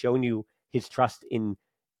Xavi has shown you his trust in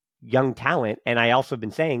young talent, and I also have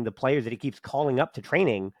been saying the players that he keeps calling up to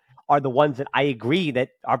training are the ones that I agree that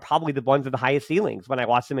are probably the ones with the highest ceilings when I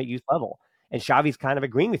watch them at youth level. And Xavi's kind of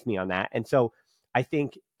agreeing with me on that. And so I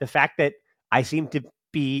think the fact that I seem to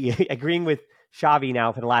be agreeing with Xavi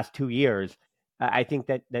now for the last 2 years, I think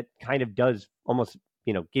that kind of does almost,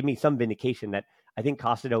 give me some vindication that I think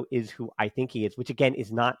Costado is who I think he is, which again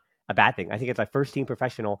is not a bad thing. I think it's a first team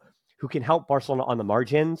professional who can help Barcelona on the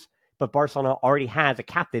margins, but Barcelona already has a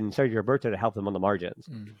captain, Sergio Roberto, to help them on the margins.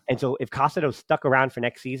 And so if Costado stuck around for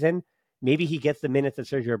next season, maybe he gets the minutes that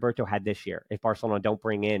Sergio Roberto had this year if Barcelona don't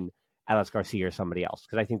bring in Alex Garcia or somebody else.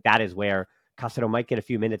 Because I think that is where Costado might get a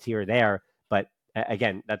few minutes here or there. But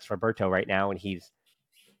again, that's Roberto right now, and he's,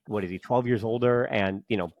 12 years older and,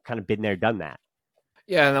 kind of been there, done that.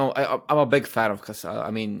 Yeah, no, I'm a big fan of Casal.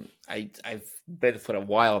 I mean, I've been for a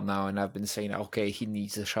while now, and I've been saying, okay, he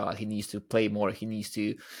needs a shot, he needs to play more, he needs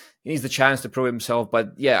the chance to prove himself.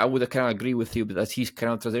 But yeah, I would kind of agree with you that he's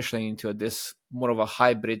kind of transitioning into this more of a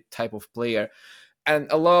hybrid type of player,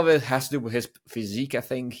 and a lot of it has to do with his physique. I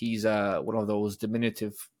think he's one of those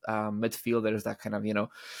diminutive midfielders that kind of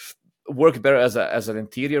work better as an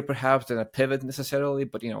interior perhaps than a pivot necessarily,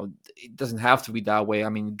 but it doesn't have to be that way. I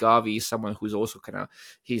mean, Gavi is someone who's also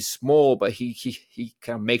he's small, but he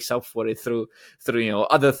kind of makes up for it through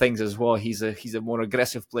other things as well. He's a more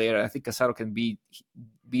aggressive player. I think Casado can be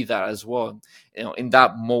that as well, in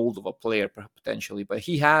that mold of a player potentially. But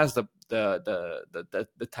he has the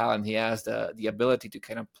talent, he has the ability to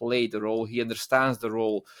kind of play the role. He understands the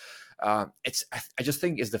role. I just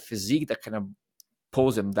think it's the physique that kind of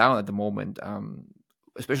pulls him down at the moment,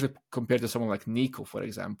 especially compared to someone like Nico, for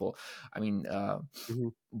example. I mean,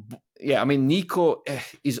 yeah, I mean, Nico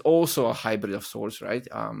is also a hybrid of sorts, right?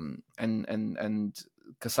 And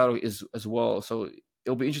Casado is as well. So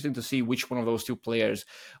it'll be interesting to see which one of those two players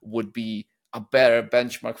would be a better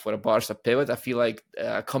benchmark for a Barca pivot. I feel like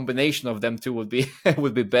a combination of them two would be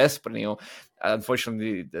would be best, but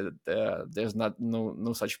unfortunately, there's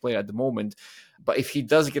no such player at the moment. But if he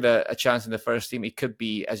does get a chance in the first team, it could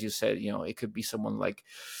be, as you said, it could be someone like,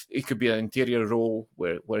 it could be an interior role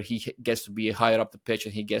where he gets to be higher up the pitch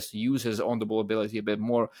and he gets to use his on the ball ability a bit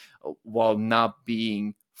more, while not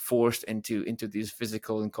being forced into these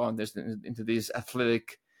physical encounters, into these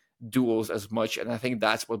athletic duels as much. And I think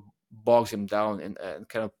that's what bogs him down and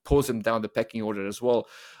kind of pulls him down the pecking order as well.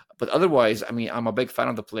 But otherwise, I mean, I'm a big fan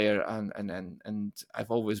of the player, and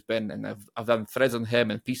I've always been, and I've done threads on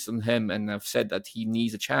him and pieces on him, and I've said that he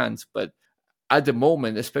needs a chance. But at the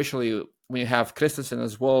moment, especially when you have Christensen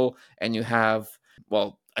as well, and you have,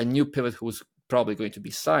 well, a new pivot who's probably going to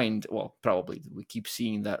be signed. Well, probably, we keep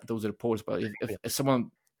seeing those reports, but if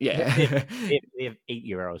someone, yeah, they have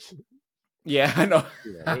 €8. Yeah, I know,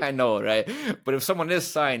 Right? I know, right? But if someone is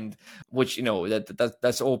signed, which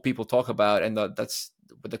that's all people talk about, and that's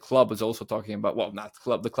what the club is also talking about. Well, not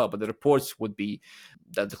the club, but the reports would be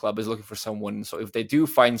that the club is looking for someone. So if they do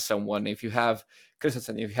find someone, if you have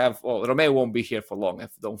Christensen, if you have, well, Romeo won't be here for long. I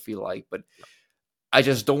don't feel like, but I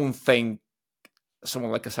just don't think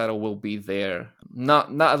someone like Casado will be there.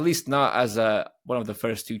 Not at least not as one of the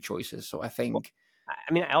first two choices. So I think.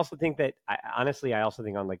 I mean, I also think that honestly, I also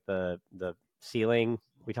think on like the ceiling,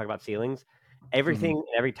 we talk about ceilings. Everything,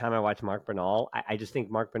 every time I watch Marc Bernal, I just think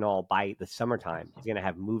Marc Bernal by the summertime is going to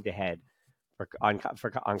have moved ahead on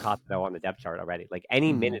Costa on the depth chart already. Like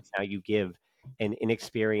any minutes now you give an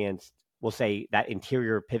inexperienced, we'll say that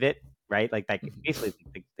interior pivot, right? Like basically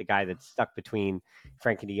the guy that's stuck between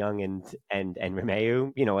Frankie De Jong and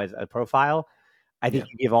Romeu, as a profile. I think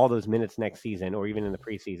you give all those minutes next season or even in the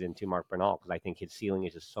preseason to Marc Bernal, because I think his ceiling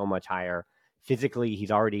is just so much higher. Physically,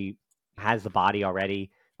 he's already has the body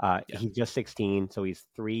already. He's just 16, so he's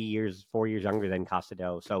 4 years younger than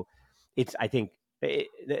Costado. So I think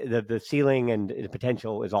the ceiling and the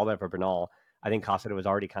potential is all there for Bernal. I think Costado has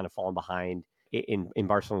already kind of fallen behind in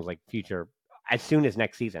Barcelona's like future as soon as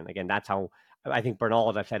next season. Again, that's how I think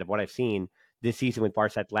Bernal, as I've said, of what I've seen this season with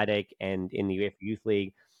Barca Athletic and in the UEFA Youth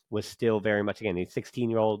League, was still very much, again, a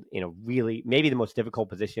 16-year-old in a really, maybe the most difficult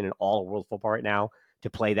position in all of world football right now to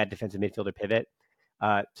play that defensive midfielder pivot.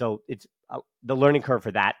 So it's the learning curve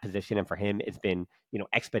for that position, and for him, it's been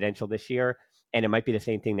exponential this year, and it might be the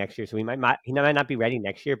same thing next year. So he might not be ready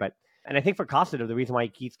next year, and I think for Costa, the reason why he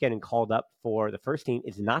keeps getting called up for the first team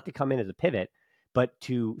is not to come in as a pivot, but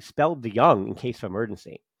to spell De Jong in case of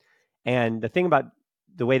emergency. And the thing about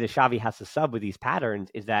the way that Xavi has to sub with these patterns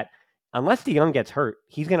is that unless De Jong gets hurt,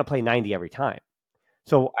 he's going to play 90 every time.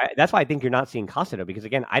 So that's why I think you're not seeing Costado, because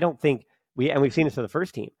again, I don't think we've seen this for the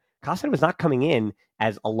first team. Costado is not coming in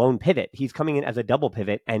as a lone pivot. He's coming in as a double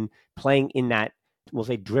pivot and playing in that, we'll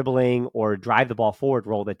say, dribbling or drive the ball forward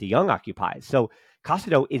role that De Jong occupies. So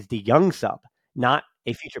Costado is De Jong sub, not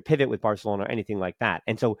a future pivot with Barcelona or anything like that.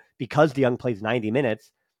 And so because De Jong plays 90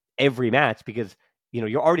 minutes every match, because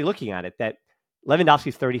you're already looking at it that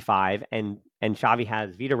Lewandowski's 35 and Xavi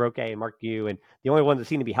has Vitor Roque and Marc Guiu, and the only ones that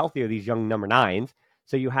seem to be healthy are these young number 9s.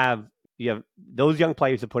 So you have those young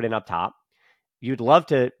players to put in up top. You'd love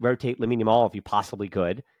to rotate Lamine Yamal if you possibly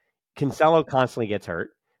could. Cancelo constantly gets hurt,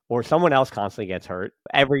 or someone else constantly gets hurt.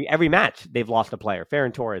 Every match they've lost a player.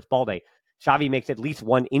 Ferran Torres, Balde. Xavi makes at least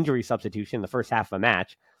one injury substitution in the first half of a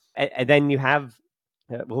match, and then you have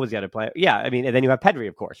what was the other player? Yeah, I mean, and then you have Pedri,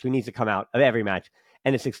 of course, who needs to come out of every match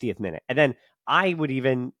in the 60th minute. And then I would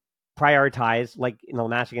even prioritize, like in the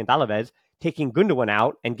match against Alaves, taking Gundogan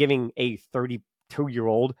out and giving a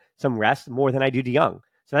 32-year-old some rest more than I do De Jong.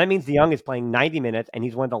 So that means De Jong is playing 90 minutes, and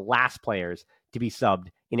he's one of the last players to be subbed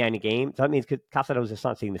in any game. So that means Costado is just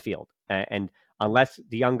not seeing the field. And unless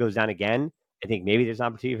De Jong goes down again, I think maybe there's an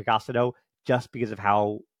opportunity for Costado just because of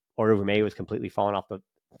how Romeo was completely fallen off the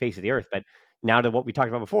face of the earth. But now to what we talked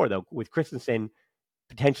about before, though, with Christensen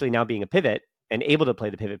potentially now being a pivot and able to play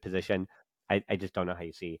the pivot position, I just don't know how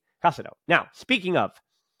you see Costado. Now, speaking of,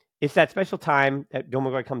 it's that special time that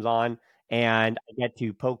Domagoj comes on, and I get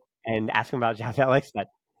to poke and ask him about João Felix. But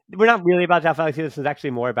we're not really about João Felix. This is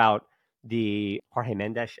actually more about the Jorge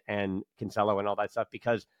Mendes and Cancelo and all that stuff,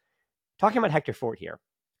 because talking about Hector Fort here,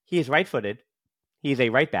 he is right-footed. He is a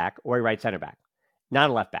right back or a right center back, not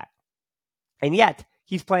a left back. And yet,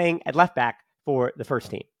 he's playing at left back for the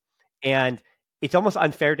first team. And it's almost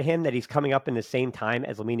unfair to him that he's coming up in the same time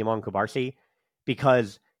as Lamine Yamal and Cubarsí,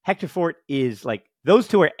 because Hector Fort is like, those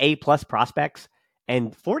two are A+ prospects,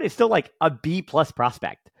 and Fort is still like a B+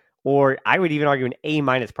 prospect, or I would even argue an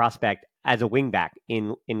A- prospect as a wingback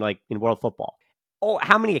in world football. Oh,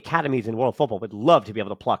 how many academies in world football would love to be able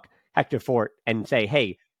to pluck Hector Fort and say,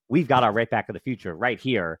 hey, we've got our right back of the future right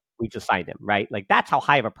here. We just signed him, right? Like that's how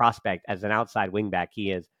high of a prospect as an outside wingback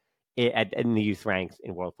he is in the youth ranks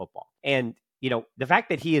in world football. And, the fact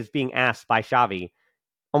that he is being asked by Xavi,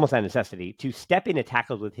 almost out of necessity, to step into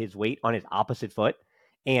tackles with his weight on his opposite foot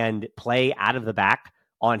and play out of the back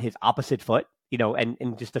on his opposite foot,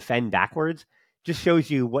 and just defend backwards, just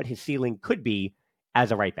shows you what his ceiling could be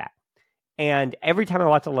as a right back. And every time I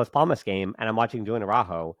watch the Las Palmas game and I'm watching Julian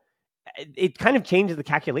Araujo, it kind of changes the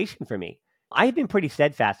calculation for me. I've been pretty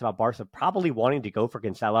steadfast about Barca probably wanting to go for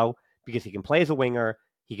Cancelo because he can play as a winger,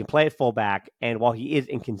 he can play at fullback, and while he is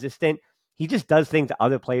inconsistent, he just does things that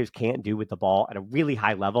other players can't do with the ball at a really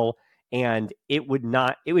high level. And it would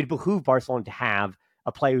behoove Barcelona to have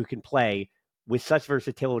a player who can play with such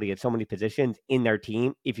versatility at so many positions in their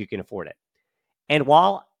team if you can afford it. And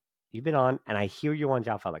while you've been on, and I hear you on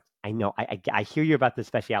João Felix, I know I hear you about the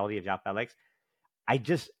speciality of João Felix. I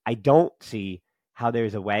don't see how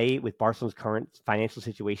there's a way with Barcelona's current financial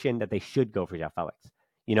situation that they should go for João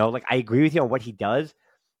Felix. I agree with you on what he does.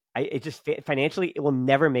 It just financially, it will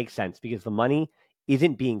never make sense because the money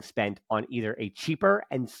isn't being spent on either a cheaper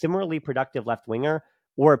and similarly productive left winger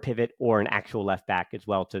or a pivot or an actual left back as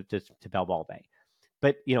well to Belbalde.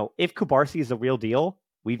 But, if Cubarsí is the real deal,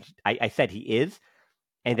 I said he is,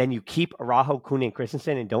 and then you keep Araujo, Koundé, and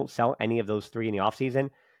Christensen and don't sell any of those three in the offseason,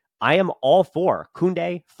 I am all for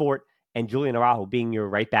Koundé, Fort, and Julian Araujo being your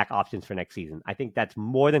right back options for next season. I think that's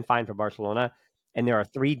more than fine for Barcelona. And there are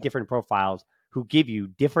three different profiles who give you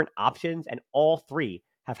different options, and all three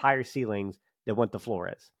have higher ceilings than what the floor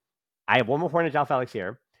is. I have one more point on João Felix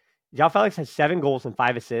here. João Felix has 7 goals and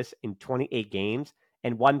 5 assists in 28 games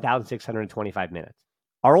and 1,625 minutes.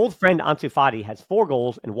 Our old friend Ansu Fati has 4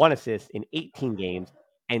 goals and 1 assist in 18 games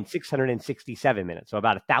and 667 minutes, so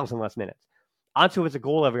about 1,000 less minutes. Ansu has a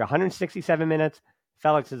goal every 167 minutes.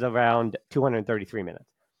 Felix is around 233 minutes.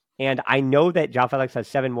 And I know that João Felix has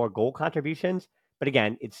 7 more goal contributions, but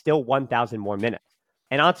again, it's still 1,000 more minutes.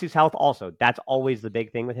 And Ansu's health also, that's always the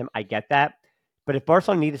big thing with him. I get that. But if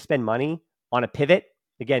Barcelona need to spend money on a pivot,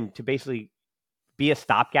 again, to basically be a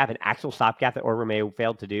stopgap, an actual stopgap that Romeo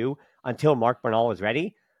failed to do until Marc Bernal is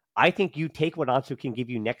ready, I think you take what Ansu can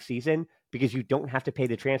give you next season because you don't have to pay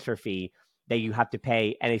the transfer fee that you have to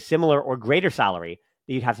pay and a similar or greater salary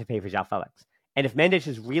that you'd have to pay for João Felix. And if Mendes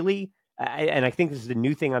is really, and I think this is the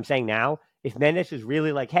new thing I'm saying now, if Mendes is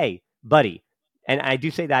really like, hey, buddy, and I do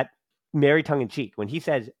say that very tongue-in-cheek, when he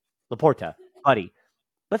says, Laporta, buddy,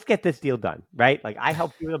 let's get this deal done, right? Like I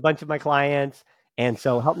helped you with a bunch of my clients, and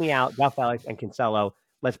so help me out, João Felix and Cancelo,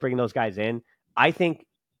 let's bring those guys in. I think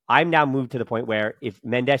I'm now moved to the point where if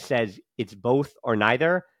Mendes says it's both or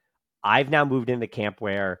neither, I've now moved into the camp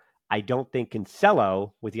where I don't think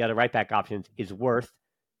Cancelo, with the other right back options, is worth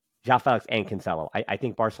João Felix and Cancelo. I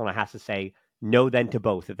think Barcelona has to say no then to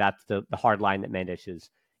both if that's the hard line that Mendes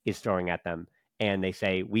is throwing at them. And they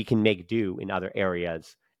say we can make do in other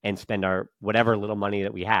areas and spend our whatever little money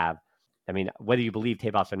that we have. I mean, whether you believe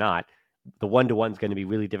Tebas or not, the 1-to-1 is going to be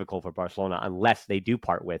really difficult for Barcelona unless they do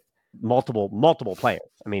part with multiple players.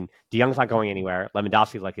 I mean, De Jong's not going anywhere.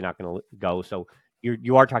 Lewandowski's likely not going to go. So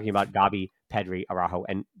you are talking about Gavi, Pedri, Araujo,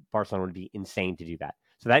 and Barcelona would be insane to do that.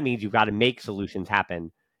 So that means you've got to make solutions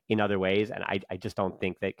happen in other ways. And I just don't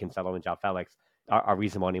think that Cancelo and João Felix are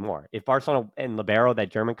reasonable anymore. If Barcelona and Libero,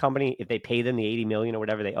 that German company, if they pay them the 80 million or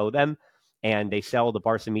whatever they owe them, and they sell the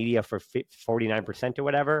Barca media for 49% or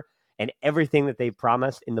whatever, and everything that they've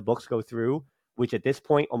promised in the books go through, which at this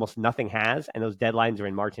point almost nothing has, and those deadlines are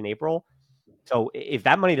in March and April. So if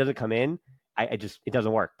that money doesn't come in, it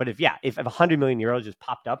doesn't work. But if 100 million euros just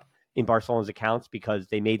popped up in Barcelona's accounts because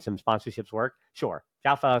they made some sponsorships work, sure.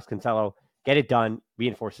 João Felix, Cancelo, get it done,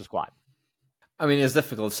 reinforce the squad. I mean, it's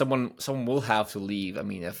difficult. Someone will have to leave. I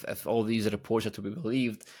mean, if all these reports are to be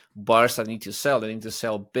believed, Barca need to sell. They need to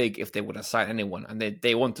sell big if they want to sign anyone. And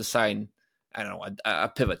they want to sign, I don't know, a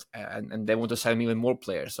pivot. And they want to sign even more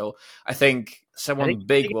players. So I think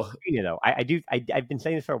big will... Rafinha, though. I've been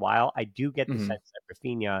saying this for a while. I do get the sense that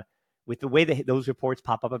Rafinha, with the way that those reports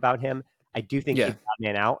pop up about him, I do think he's got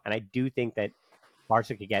man out. And I do think that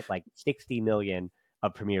Barca could get like 60 million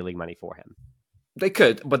of Premier League money for him. They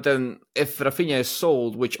could, but then if Rafinha is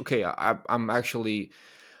sold, which, okay, I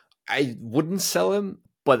wouldn't sell him,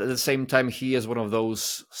 but at the same time, he is one of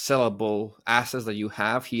those sellable assets that you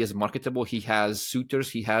have. He is marketable. He has suitors.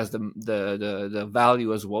 He has the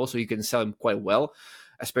value as well, so you can sell him quite well,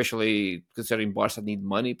 especially considering Barca need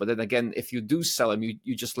money. But then again, if you do sell him,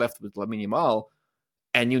 you just left with Lamine Yamal,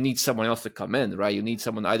 and you need someone else to come in, right? You need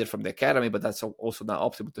someone either from the academy, but that's also not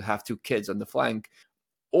optimal to have 2 kids on the flank.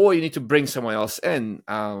 Or you need to bring someone else in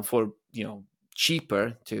for,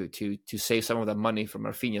 cheaper to save some of that money from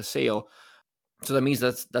Rafinha's sale. So that means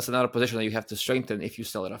that's another position that you have to strengthen if you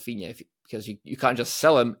sell Rafinha, because you can't just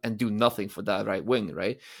sell him and do nothing for that right wing,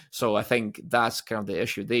 right? So I think that's kind of the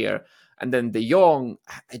issue there. And then De Jong,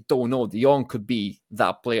 I don't know. De Jong could be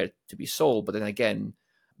that player to be sold, but then again,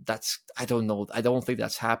 I don't know. I don't think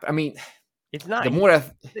that's happened. I mean, it's not. The more,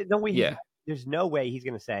 yeah, there's no way he's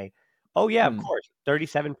going to say, "Oh yeah, of course,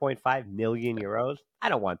 37.5 million euros. I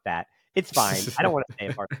don't want that. It's fine. I don't want to stay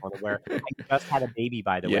at Barcelona where I just had a baby,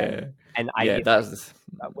 by the way, and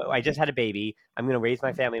I just had a baby. I'm going to raise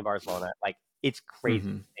my family in Barcelona. Like, it's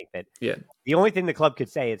crazy to think that. Yeah. The only thing the club could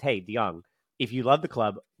say is, "Hey, De Jong, if you love the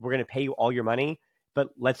club, we're going to pay you all your money, but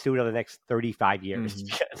let's do it over the next 35 years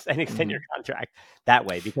and extend your contract that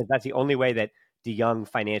way," because that's the only way that De Jong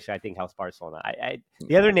financially, I think, helps Barcelona.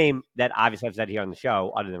 The other name that obviously I've said here on the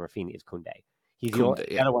show, other than Rafinha, is Koundé. He's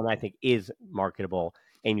the other one I think is marketable,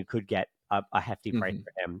 and you could get a hefty price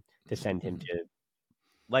for him to send him to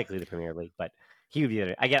likely the Premier League. But he would be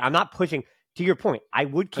there. Again, I'm not pushing. To your point, I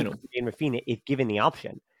would keep in Rafinha if given the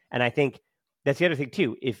option. And I think that's the other thing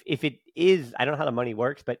too. If it is, I don't know how the money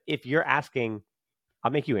works, but if you're asking,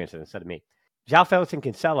 I'll make you answer this instead of me. João Felix and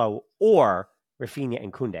Cancelo or Rafinha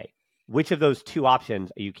and Koundé. Which of those two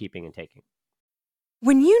options are you keeping and taking?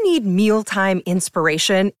 When you need mealtime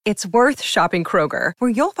inspiration, it's worth shopping Kroger, where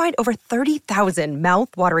you'll find over 30,000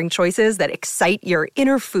 mouth-watering choices that excite your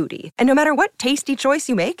inner foodie. And no matter what tasty choice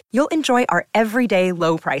you make, you'll enjoy our everyday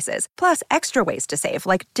low prices, plus extra ways to save,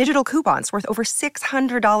 like digital coupons worth over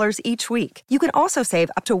 $600 each week. You can also save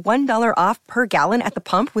up to $1 off per gallon at the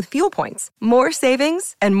pump with fuel points. More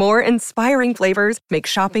savings and more inspiring flavors make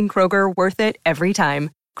shopping Kroger worth it every time.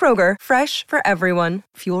 Kroger, fresh for everyone.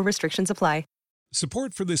 Fuel restrictions apply.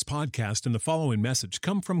 Support for this podcast and the following message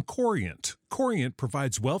come from Corient. Corient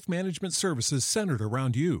provides wealth management services centered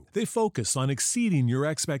around you. They focus on exceeding your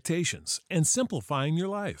expectations and simplifying your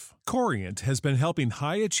life. Corient has been helping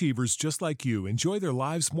high achievers just like you enjoy their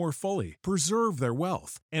lives more fully, preserve their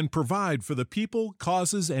wealth, and provide for the people,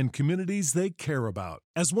 causes, and communities they care about.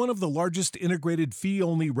 As one of the largest integrated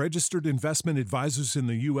fee-only registered investment advisors in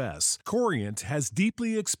the U.S., Corient has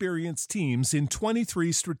deeply experienced teams in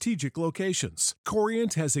 23 strategic locations.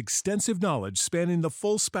 Corient has extensive knowledge spanning the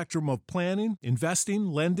full spectrum of planning, investing,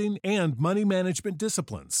 lending, and money management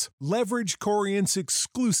disciplines. Leverage Corient's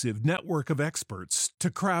exclusive network of experts to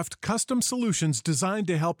craft custom solutions designed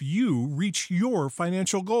to help you reach your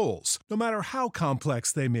financial goals, no matter how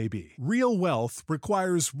complex they may be. Real wealth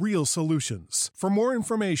requires real solutions. For more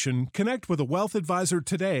information, connect with a wealth advisor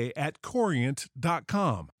today at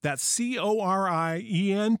Corient.com. That's Corient.com.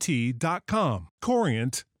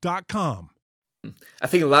 Corient.com. I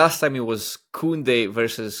think last time it was Koundé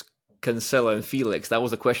versus Cancelo and Felix. That was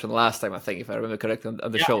the question last time, I think, if I remember correctly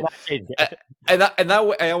on the show.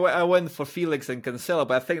 I went for Felix and Cancelo,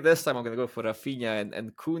 but I think this time I'm going to go for Rafinha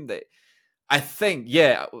and Koundé. I think,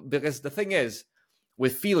 because the thing is,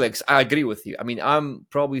 with Felix, I agree with you. I mean, I'm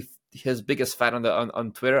probably his biggest fan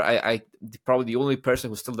on Twitter. I probably the only person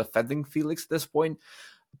who's still defending Felix at this point.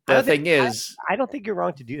 The thing is, I don't think you're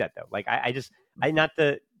wrong to do that though. Like I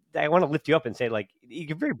want to lift you up and say, like,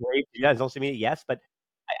 you're very brave to do that on social media, yes, but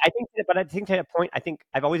I think to that point, I think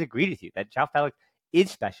I've always agreed with you that João Felix is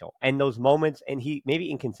special, and those moments, and he may be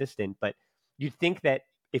inconsistent, but you'd think that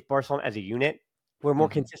if Barcelona as a unit were more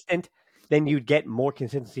consistent, then you'd get more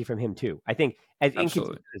consistency from him too. I think as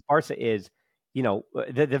inconsistent as Barca is,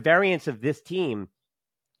 the variance of this team,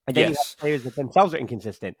 and then you have players that themselves are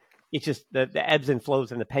inconsistent. It's just the ebbs and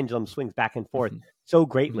flows and the pendulum swings back and forth so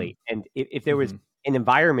greatly. And if there was an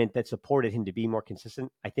environment that supported him to be more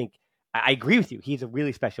consistent, I think I agree with you. He's a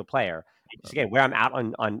really special player. Just, again, where I'm out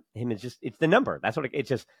on him is it's the number. That's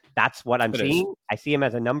what I'm seeing. I see him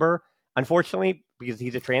as a number, unfortunately, because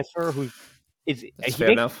he's a transfer who he makes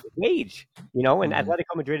wage, and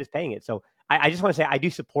Atletico Madrid is paying it. So I just want to say I do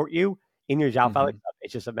support you in your João Felix stuff.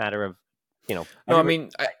 It's just a matter of, No, I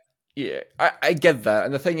mean, I get that.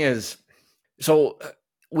 And the thing is, so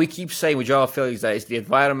we keep saying with João Felix that it's the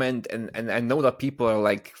environment, and I know that people are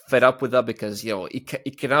like fed up with that because,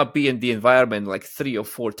 it cannot be in the environment like 3 or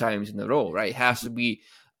 4 times in a row, right? It has to be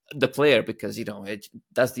the player because,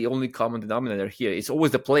 that's the only common denominator here. It's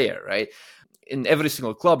always the player, right? In every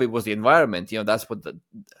single club, it was the environment. That's what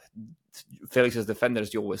Felix's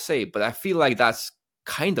defenders you always say. But I feel like that's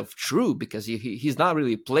kind of true because he's not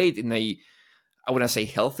really played in I wouldn't say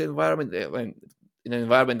healthy environment, in an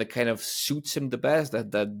environment that kind of suits him the best,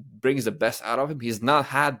 that brings the best out of him. He's not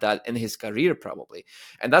had that in his career probably.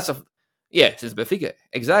 And that's since Benfica.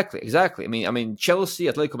 Exactly. I mean, Chelsea,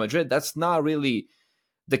 Atletico Madrid, that's not really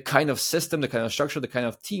the kind of system, the kind of structure, the kind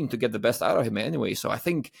of team to get the best out of him anyway. So I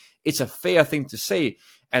think it's a fair thing to say.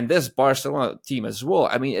 And this Barcelona team as well,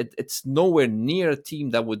 I mean, it's nowhere near a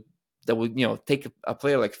team that would take a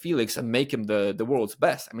player like Felix and make him the world's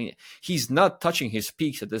best. I mean, he's not touching his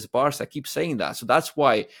peaks at this Barca. I keep saying that. So that's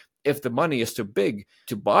why if the money is too big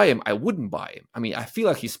to buy him, I wouldn't buy him. I mean, I feel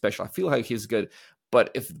like he's special. I feel like he's good.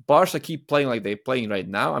 But if Barca keep playing like they're playing right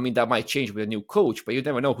now, I mean, that might change with a new coach, but you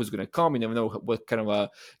never know who's going to come. You never know what kind of a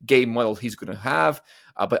game model he's going to have.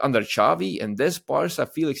 But under Xavi and this Barca,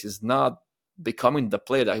 Felix is not becoming the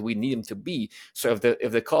player that we need him to be. So if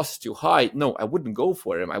the cost is too high, no, I wouldn't go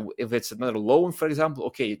for him. If it's another loan, for example,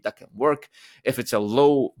 okay, that can work. If it's a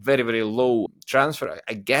low, very, very low transfer,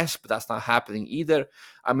 I guess, but that's not happening either.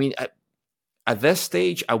 I mean, at this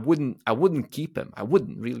stage, I wouldn't keep him. I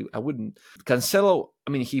wouldn't. Cancelo,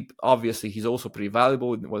 I mean, he's also pretty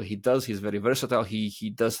valuable in what he does. He's very versatile.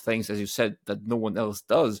 He does things, as you said, that no one else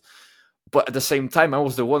does. But at the same time, I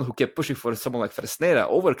was the one who kept pushing for someone like Fresneda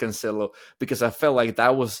over Cancelo because I felt like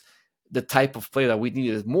that was the type of player that we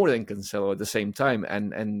needed more than Cancelo at the same time.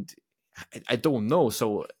 And I don't know.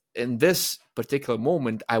 So in this particular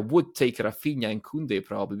moment, I would take Rafinha and Koundé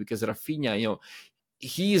probably, because Rafinha,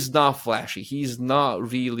 he is not flashy. He's not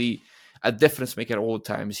really a difference maker all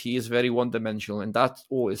times. He is very one-dimensional, and that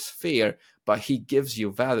all is fair, but he gives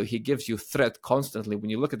you value. He gives you threat constantly.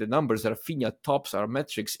 When you look at the numbers, Rafinha tops our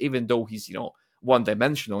metrics, even though he's,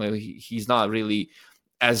 one-dimensional. He's not really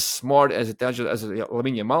as smart, as intelligent as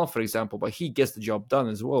Lamine Yamal, for example, but he gets the job done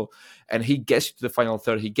as well. And he gets you to the final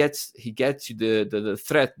third. He gets you the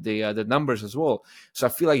threat, the numbers as well. So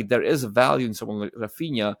I feel like there is value in someone like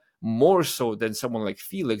Rafinha, more so than someone like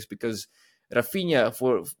Felix, because Rafinha,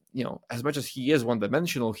 for as much as he is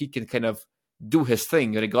one-dimensional, he can kind of do his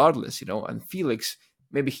thing regardless, and Felix,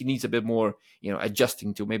 maybe he needs a bit more,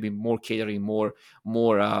 adjusting to, maybe more catering, more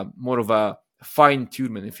of a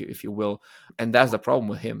fine-tunement, if you will, and that's the problem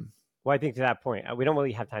with him. Well, I think to that point, we don't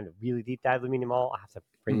really have time to really deep dive Lamine Yamal. I'll have to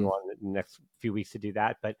bring you on in the next few weeks to do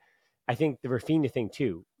that, but I think the Rafinha thing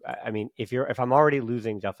too. I mean, if I'm already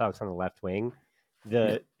losing João Felix on the left wing,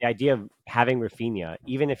 the idea of having Rafinha,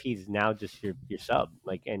 even if he's now just your sub,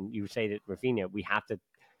 and you say that Rafinha, we have to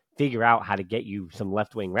figure out how to get you some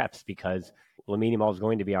left wing reps, because Lamine Yamal is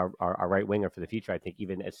going to be our right winger for the future. I think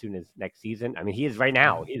even as soon as next season. I mean, he is right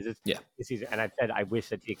now. He is this season, and I've said I wish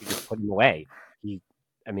that he could just put him away.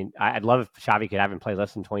 I'd love if Xavi could have him play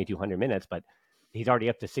less than 2,200 minutes, but he's already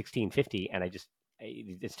up to 1,650, and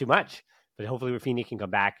it's too much. But hopefully Rafinha can come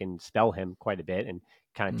back and spell him quite a bit and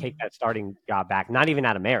kind of take that starting job back, not even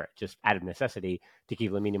out of merit, just out of necessity, to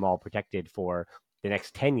keep Lamine Yamal protected for the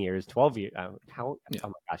next 10 years, 12 years. Oh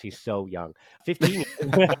my gosh, he's so young. 15 years.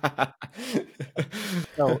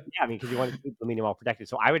 So, because you want to keep Lamine Yamal protected.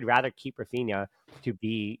 So I would rather keep Rafinha to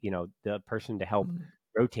be, the person to help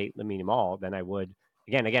rotate Lamine Yamal than I would.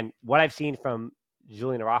 Again, what I've seen from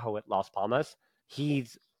Julian Araujo at Las Palmas, he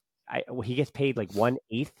gets paid like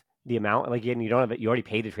 1/8 the amount. Like, again, you already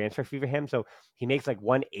paid the transfer fee for him, so he makes like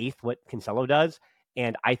 1/8 what Cancelo does.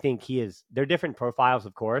 And I think they're different profiles,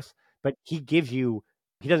 of course, but he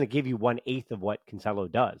doesn't give you 1/8 of what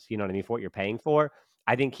Cancelo does. You know what I mean? For what you're paying for,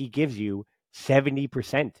 I think he gives you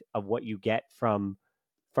 70% of what you get from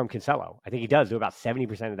Cancelo. I think he does do about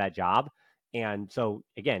 70% of that job. And so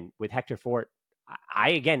again, with Hector Fort,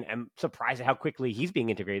 I again am surprised at how quickly he's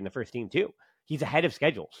being integrated in the first team too. He's ahead of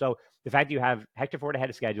schedule. So the fact that you have Hector Fort ahead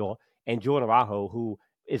of schedule and Julian Araujo, who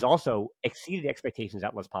is also exceeded expectations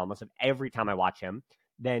at Las Palmas of every time I watch him,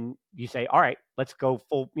 then you say, all right, let's go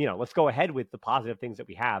let's go ahead with the positive things that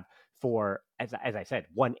we have for, as I said,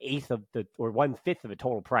 1/8 of 1/5 of the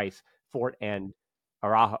total price, Fort and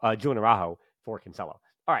Julian Araujo for Cancelo.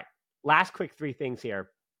 All right, last quick three things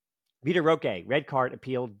here. Vitor Roque, red card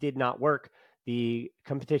appeal did not work. The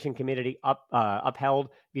competition committee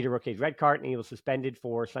upheld Vitor Roque's red card, and he was suspended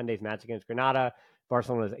for Sunday's match against Granada.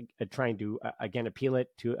 Barcelona is trying to, again, appeal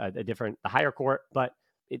it to the higher court, but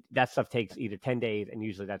that stuff takes either 10 days, and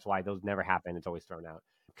usually that's why those never happen. It's always thrown out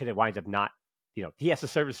because it winds up not, he has to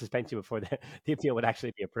serve a suspension before the appeal would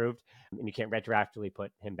actually be approved, and you can't retroactively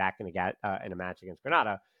put him back in a match against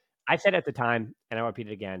Granada. I said at the time, and I'll repeat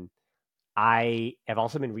it again, I have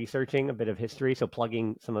also been researching a bit of history, so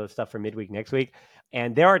plugging some of the stuff for midweek next week.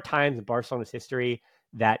 And there are times in Barcelona's history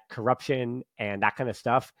that corruption and that kind of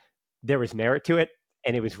stuff, there was merit to it,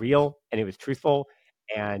 and it was real, and it was truthful.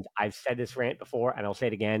 And I've said this rant before, and I'll say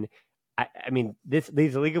it again. I mean, these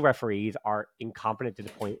illegal referees are incompetent to the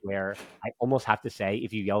point where I almost have to say,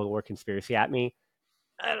 if you yell the word conspiracy at me,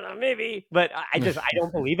 I don't know, maybe, but I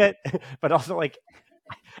don't believe it. But also, like,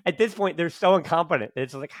 at this point, they're so incompetent.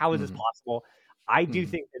 It's like, how is this possible? I do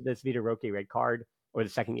think that this Vitor Roque red card or the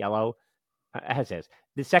second yellow, as is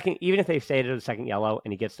the second, even if they say it is the second yellow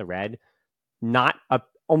and he gets the red, not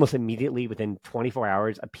almost immediately within 24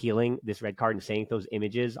 hours appealing this red card and saying those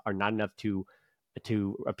images are not enough to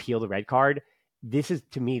appeal the red card. This is,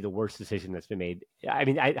 to me, the worst decision that's been made. I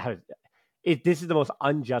mean, this is the most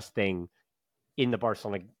unjust thing in the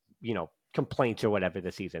Barcelona, complaints or whatever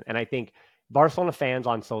this season. And I think Barcelona fans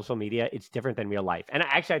on social media, it's different than real life. And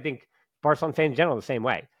actually, I think Barcelona fans in general the same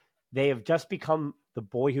way. They have just become the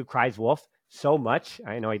boy who cries wolf so much.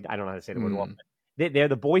 I know I don't know how to say the word wolf. But they're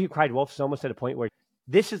the boy who cried wolf so much to the point where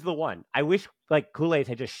this is the one. I wish Kool-Aid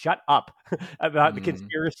had just shut up about the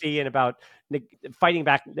conspiracy and about fighting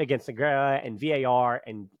back against Negrera and VAR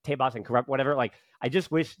and Tebas and corrupt whatever. I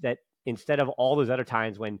just wish that instead of all those other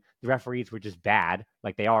times when the referees were just bad,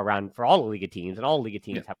 like they are around for all the Liga teams, and all the Liga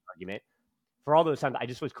teams have an argument. For all those times, I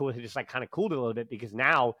just was cool to just kind of cooled it a little bit, because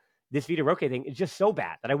now this Vitor Roque thing is just so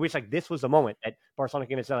bad that I wish this was the moment that Barcelona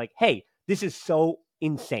came and said hey, this is so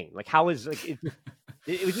insane. How is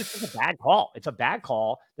it was just a bad call. It's a bad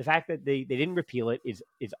call. The fact that they didn't repeal it is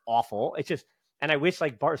awful. It's just, and I wish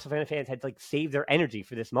Barcelona fans had saved their energy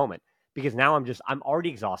for this moment, because now I'm already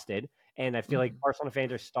exhausted. And I feel like Barcelona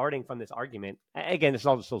fans are starting from this argument. Again, it's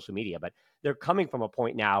all the social media, but they're coming from a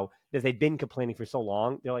point now that they've been complaining for so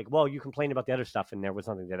long. They're like, well, you complained about the other stuff and there was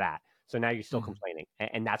nothing to that. So now you're still complaining.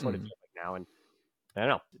 And that's what it feels like now. And I don't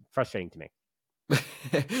know, frustrating to me.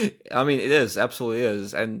 I mean, it is, absolutely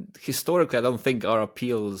is. And historically, I don't think our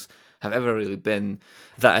appeals have ever really been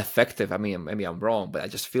that effective. I mean, maybe I'm wrong, but it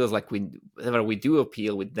just feels like whenever we do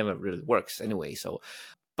appeal, it never really works anyway. So,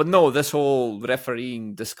 but no, this whole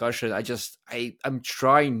refereeing discussion, I'm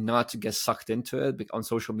trying not to get sucked into it on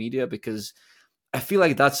social media, because I feel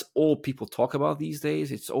like that's all people talk about these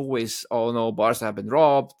days. It's always, oh no, Barca have been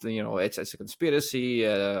robbed. It's a conspiracy.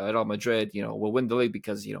 Real Madrid, will win the league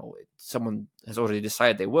because someone has already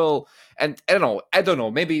decided they will. And I don't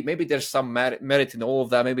know. Maybe there's some merit in all of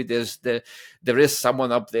that. Maybe there is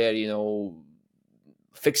someone up there,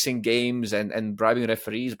 fixing games and bribing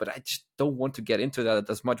referees. But I just don't want to get into that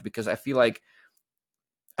as much, because I feel like,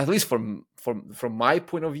 at least from my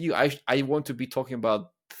point of view, I want to be talking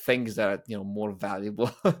about things that are more valuable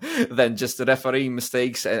than just the refereeing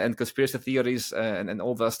mistakes and conspiracy theories and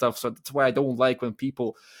all that stuff. So that's why I don't like when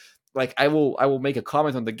people I will make a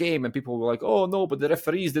comment on the game and people will like, oh no, but the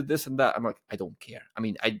referees did this and that. I'm like, I don't care. I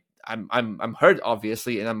mean, I'm hurt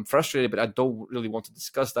obviously, and I'm frustrated, but I don't really want to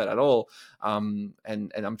discuss that at all. And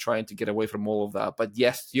I'm trying to get away from all of that. But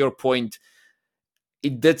yes, to your point,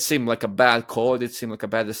 it did seem like a bad call. It did seem like a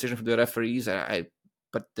bad decision for the referees.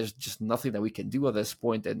 But there's just nothing that we can do at this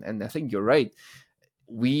point. And I think you're right.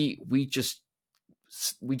 We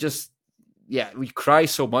cry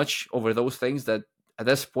so much over those things that at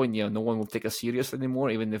this point, no one will take us serious anymore,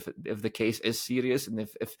 even if the case is serious, and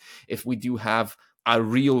if we do have a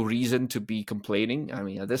real reason to be complaining. I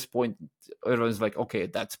mean, at this point, everyone's like, okay,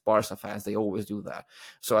 that's Barca fans. They always do that.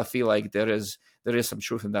 So I feel like there is some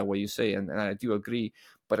truth in that, what you say, and I do agree.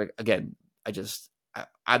 But again,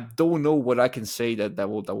 I don't know what I can say that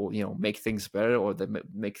will make things better or that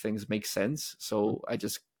make things make sense. So I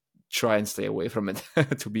just try and stay away from it,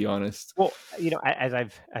 to be honest. Well, as I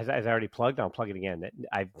already plugged, I'll plug it again. That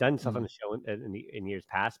I've done stuff on the show in years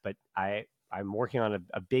past, but I'm working on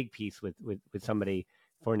a big piece with somebody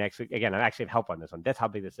for next week. Again, I actually have help on this one. That's how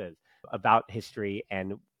big this is, about history,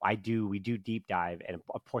 and we do deep dive, and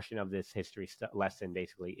a portion of this history lesson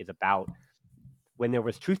basically is about when there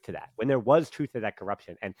was truth to that, when there was truth to that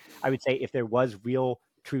corruption. And I would say if there was real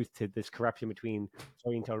truth to this corruption between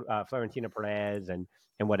Florentino Perez and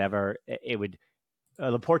whatever, it would,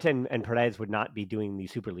 Laporta and Perez would not be doing the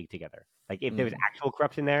Super League together. If there was actual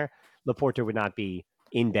corruption there, Laporta would not be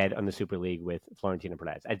in bed on the Super League with Florentino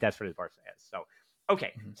Perez, as desperate as Barca is. So,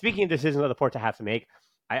 okay, speaking of decisions that Laporta has to make,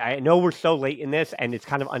 I know we're so late in this, and it's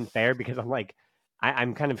kind of unfair because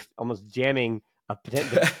I'm kind of almost jamming a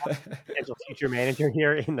potential future manager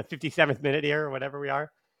here in the 57th minute here, or whatever we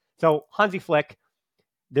are. So Hansi Flick,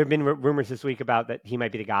 there have been rumors this week about that he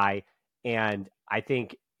might be the guy, and I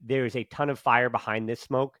think there's a ton of fire behind this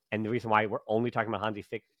smoke. And the reason why we're only talking about Hansi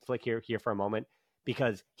Flick here for a moment,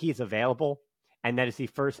 because he is available, and that is the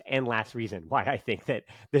first and last reason why I think that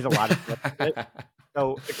there's a lot of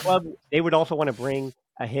So the club, they would also want to bring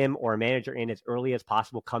him or a manager in as early as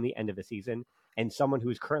possible come the end of the season, and someone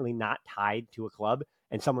who's currently not tied to a club,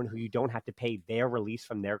 and someone who you don't have to pay their release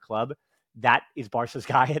from their club. That is Barca's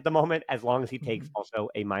guy at the moment, as long as he takes also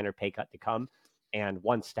a minor pay cut to come and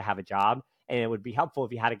wants to have a job. And it would be helpful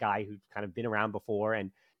if you had a guy who's kind of been around before,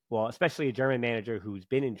 and, well, especially a German manager who's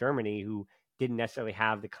been in Germany, who didn't necessarily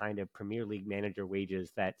have the kind of Premier League manager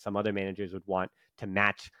wages that some other managers would want to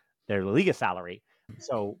match their La Liga salary.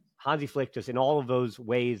 So Hansi Flick, just in all of those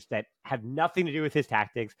ways that have nothing to do with his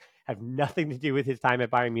tactics, have nothing to do with his time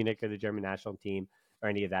at Bayern Munich or the German national team or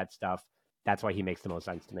any of that stuff. That's why he makes the most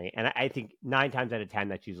sense to me. And I think 9 times out of 10,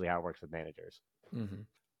 that's usually how it works with managers. Mm-hmm.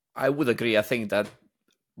 I would agree. I think that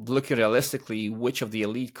looking realistically, which of the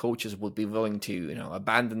elite coaches would be willing to,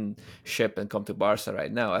 abandon ship and come to Barca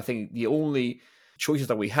right now? I think the only choices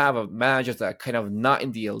that we have are managers that are kind of not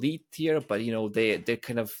in the elite tier, but they're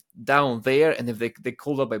kind of down there. And if they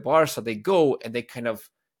called up by Barca, they go and they kind of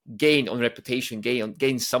gain on reputation,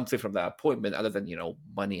 gain something from that appointment other than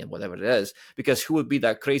money and whatever it is. Because who would be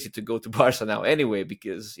that crazy to go to Barca now anyway?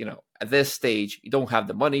 Because at this stage you don't have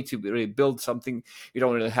the money to really build something. You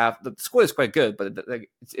don't really have the squad is quite good, but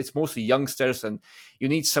it's mostly youngsters, and you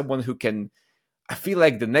need someone who can. I feel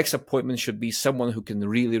like the next appointment should be someone who can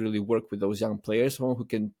really, really work with those young players, someone who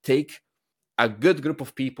can take a good group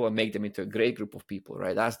of people and make them into a great group of people,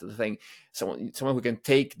 right? That's the thing. Someone who can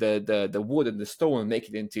take the wood and the stone and make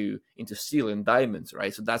it into steel and diamonds,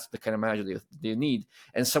 right? So that's the kind of manager they need,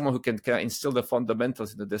 and someone who can kind of instill the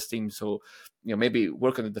fundamentals into this team. So maybe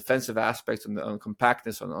work on the defensive aspects, on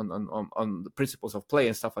compactness, on the principles of play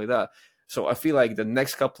and stuff like that. So I feel like the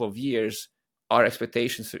next couple of years, our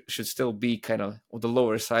expectations should still be kind of on the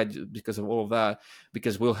lower side because of all of that,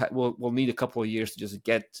 because we'll need a couple of years to just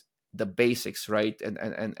get the basics right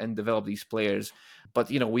and develop these players. But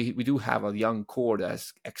we do have a young core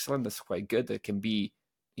that's excellent, that's quite good, that can be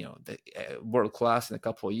world class in a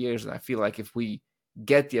couple of years. And I feel like if we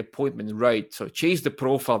get the appointment right, so chase the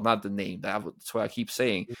profile, not the name. That's what I keep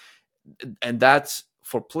saying, and that's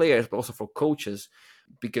for players but also for coaches,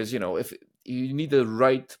 because if you need the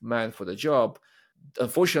right man for the job.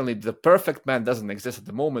 Unfortunately, the perfect man doesn't exist at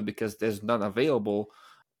the moment because there's none available.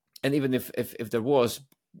 And even if there was,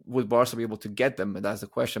 would Barca be able to get them? And that's the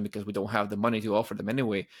question, because we don't have the money to offer them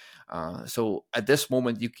anyway. So at this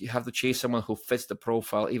moment, you have to chase someone who fits the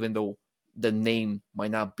profile, even though the name might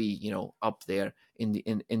not be, up there in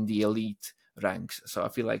the elite ranks. So I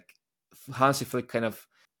feel like Hansi Flick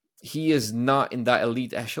he is not in that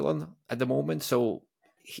elite echelon at the moment. So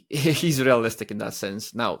he's realistic in that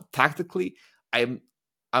sense. Now, tactically, I'm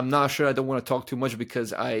not sure. I don't want to talk too much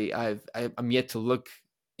because I'm yet to look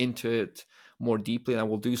into it more deeply, and I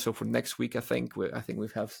will do so for next week. I think we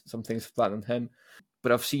have some things planned on him,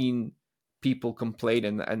 but I've seen people complain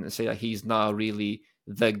and say that he's not really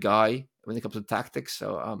the guy when it comes to tactics.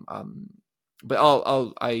 So but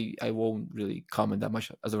I won't really comment that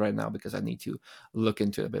much as of right now because I need to look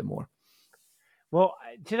into it a bit more. Well,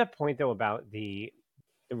 to that point though about the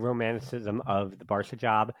romanticism of the Barca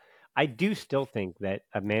job, I do still think that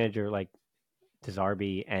a manager like De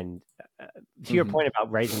Zerbi and to your point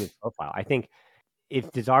about raising his profile, I think if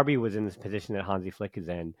De Zerbi was in this position that Hansi Flick is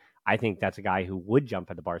in, I think that's a guy who would jump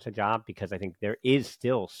at the Barca job, because I think there is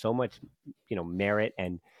still so much, merit.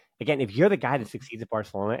 And again, if you're the guy that succeeds at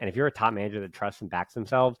Barcelona, and if you're a top manager that trusts and backs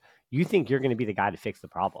themselves, you think you're going to be the guy to fix the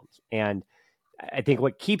problems. And I think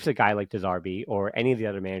what keeps a guy like De Zerbi or any of the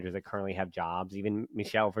other managers that currently have jobs, even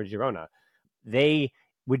Michel for Girona, they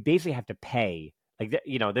would basically have to pay. Like,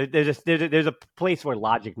 there's a place where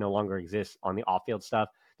logic no longer exists on the off-field stuff.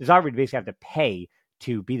 De Zerbi would basically have to pay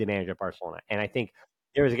to be the manager of Barcelona. And I think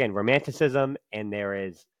there is, again, romanticism, and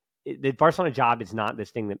the Barcelona job is not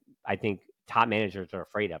this thing that I think top managers are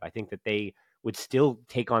afraid of. I think that they would still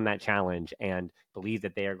take on that challenge and believe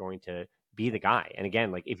that they are going to be the guy. And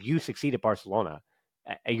again, like, if you succeed at Barcelona,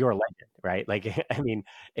 you're a legend, right? Like, I mean,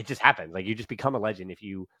 it just happens. Like, you just become a legend if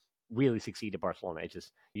you really succeed at Barcelona. It's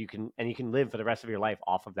just, you can live for the rest of your life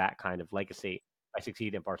off of that kind of legacy. I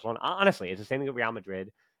succeed in Barcelona. Honestly, it's the same thing with Real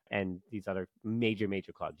Madrid and these other major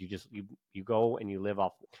clubs. You go and you live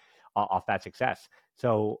off that success.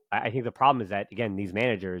 So I think the problem is that, again, these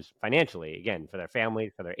managers financially, again, for their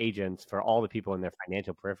families, for their agents, for all the people in their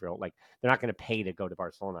financial peripheral, like, they're not going to pay to go to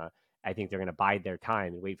Barcelona. I think they're going to bide their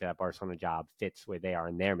time and wait for that Barcelona job fits where they are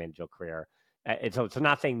in their managerial career. And so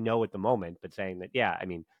not saying no at the moment, but saying that, yeah, I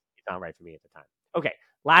mean, it's not right for me at the time. Okay,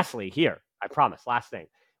 lastly, here, I promise, last thing.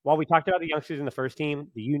 While we talked about the youngsters in the first team,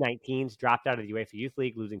 the U19s dropped out of the UEFA Youth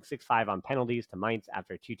League, losing 6-5 on penalties to Mainz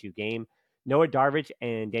after a 2-2 game. Noah Darvic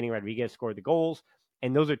and Danny Rodriguez scored the goals.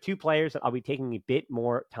 And those are two players that I'll be taking a bit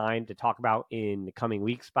more time to talk about in the coming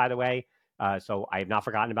weeks, by the way. So I have not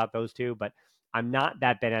forgotten about those two, but I'm not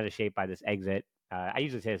that bent out of shape by this exit. I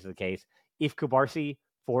usually say this is the case. If Cubarsí,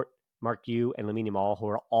 Fort, Mark Yu, and Lamine Yamal, who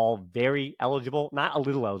are all very eligible, not a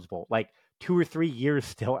little eligible, like 2 or 3 years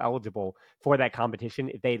still eligible for that competition.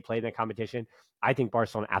 If they had played that competition, I think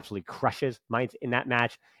Barcelona absolutely crushes Mainz in that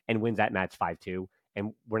match and wins that match 5-2.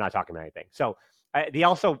 And we're not talking about anything. So they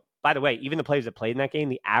also, by the way, even the players that played in that game,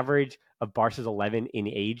 the average of Barca's 11 in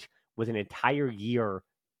age was an entire year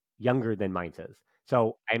younger than Mainz's.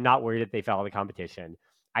 So I'm not worried that they fell out of the competition.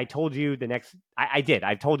 I told you the next, I did.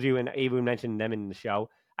 I told you, and even mentioned them in the show.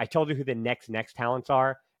 I told you who the next talents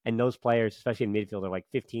are. And those players, especially in midfield, are like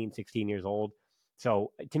 15, 16 years old.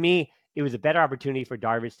 So to me, it was a better opportunity for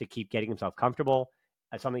Darvish to keep getting himself comfortable.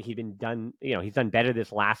 Something he's done better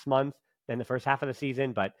this last month than the first half of the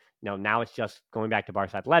season. But now it's just going back to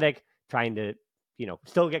Barca Athletic, trying to,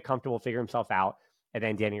 still get comfortable, figure himself out. And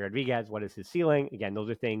then Danny Rodriguez, what is his ceiling? Again, those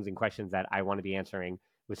are things and questions that I want to be answering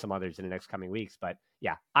with some others in the next coming weeks. But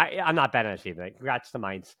yeah, I'm not bad on achievement. Congrats to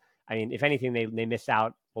Mainz. I mean, if anything, they missed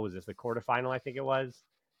out. What was this? The quarterfinal, I think it was.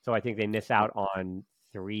 So I think they miss out on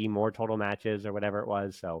 3 more total matches or whatever it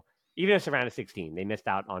was. So even if it's around a 16, they missed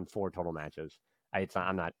out on 4 total matches.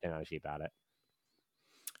 I'm not cheap about it.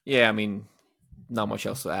 Yeah, I mean, not much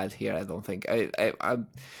else to add here. I don't think. I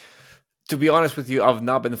to be honest with you, I've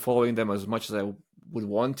not been following them as much as I would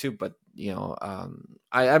want to, but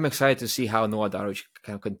I am excited to see how Noah Darwich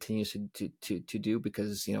kind of continues to do,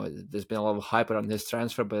 because there's been a lot of hype around his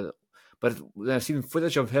transfer, but when I've seen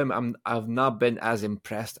footage of him, I've not been as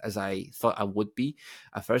impressed as I thought I would be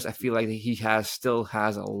at first. I feel like he still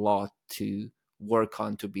has a lot to work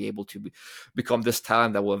on to be able to become this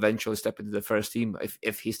talent that will eventually step into the first team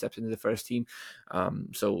if he steps into the first team.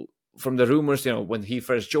 So from the rumors, when he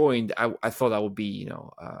first joined, I thought that would be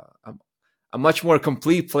a much more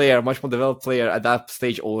complete player, a much more developed player at that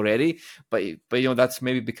stage already. But that's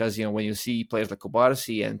maybe because, when you see players like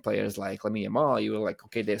Cubarsí and players like Lamine Yamal, you were like,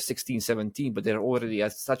 okay, they're 16, 17, but they're already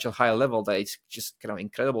at such a high level that it's just kind of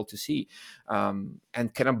incredible to see, and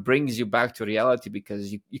kind of brings you back to reality,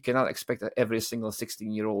 because you cannot expect every single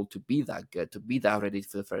 16-year-old to be that good, to be that ready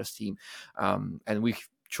for the first team. And we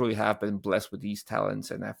truly have been blessed with these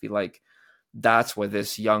talents, and I feel like that's why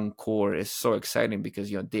this young core is so exciting,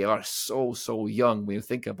 because they are so young when you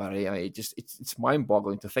think about it. It's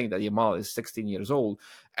mind-boggling to think that Yamal is 16 years old,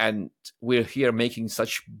 and we're here making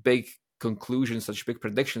such big conclusions, such big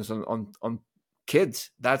predictions on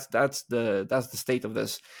kids. That's the state of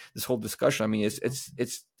this whole discussion. I mean,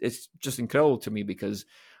 it's just incredible to me, because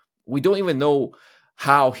we don't even know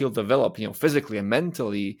how he'll develop, physically and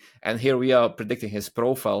mentally. And here we are predicting his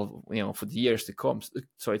profile, for the years to come.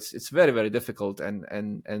 So it's very, very difficult.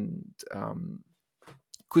 And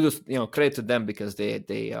kudos, credit to them, because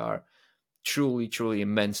they are truly, truly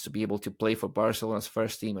immense to be able to play for Barcelona's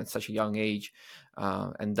first team at such a young age.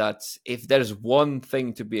 And that's, if there's one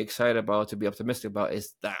thing to be excited about, to be optimistic about,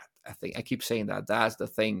 is that. I think I keep saying that's the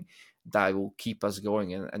thing that will keep us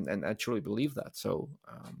going. And I truly believe that. So,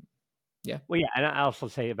 yeah. Well, yeah, and I also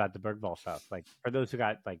say about the Bergvall stuff. Like, for those who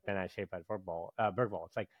got bent out of shape by Bergvall,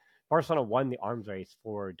 it's like Barcelona won the arms race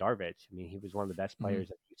for Darvic. I mean, he was one of the best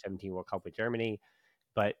players at the U17 World Cup with Germany,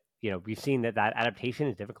 but we've seen that adaptation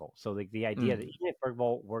is difficult. So like the idea that even if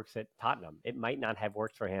Bergvall works at Tottenham, it might not have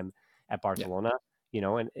worked for him at Barcelona.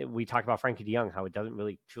 Yeah. And we talked about Frankie de Jong, how it doesn't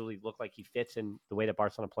really truly look like he fits in the way that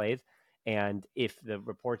Barcelona plays. And if the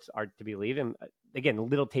reports are to be believed, and again, the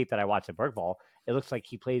little tape that I watched at Bergvall, it looks like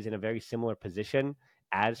he plays in a very similar position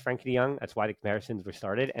as Frankie de Jong. That's why the comparisons were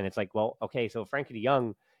started. And it's like, well, okay, so Frankie de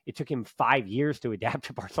Jong, it took him 5 years to adapt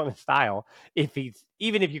to Barcelona's style.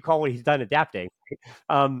 Even if you call what he's done adapting,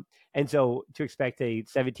 and so to expect a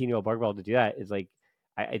 17-year-old Bergvall to do that is like,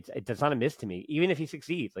 it's not a miss to me. Even if he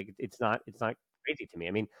succeeds, like it's not crazy to me.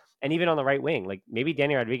 I mean, and even on the right wing, like maybe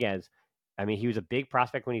Danny Rodriguez. I mean, he was a big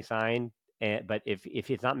prospect when he signed, but if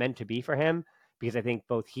it's not meant to be for him, because I think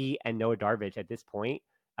both he and Noah Darvic at this point,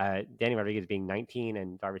 Danny Rodriguez being 19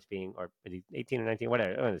 and Darvic being, or 18 or 19,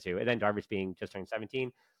 whatever, one of the two, and then Darvic being just turned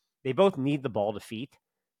 17, they both need the ball to feet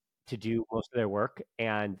to do most of their work,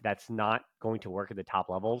 and that's not going to work at the top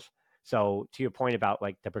levels. So to your point about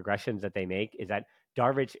like the progressions that they make, is that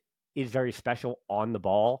Darvic is very special on the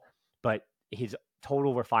ball, but his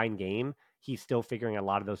total refined game, he's still figuring a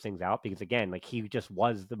lot of those things out, because again, like he just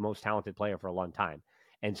was the most talented player for a long time.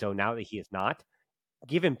 And so now that he is not,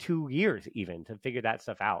 give him 2 years even to figure that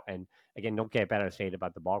stuff out. And again, don't get bad state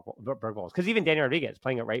about the Bergvalls, because even Danny Rodriguez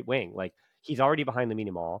playing at right wing, like he's already behind Lamine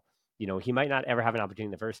Yamal. He might not ever have an opportunity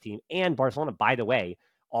in the first team. And Barcelona, by the way,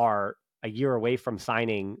 are a year away from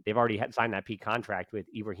signing. They've already signed that peak contract with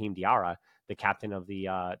Ibrahim Diarra, the captain of the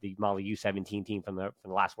Mali U17 team from the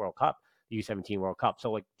last World Cup. U17 World Cup. So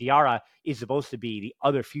like Diarra is supposed to be the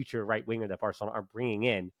other future right winger that Barcelona are bringing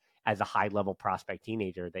in as a high level prospect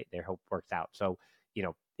teenager that their hope works out. So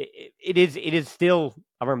it is still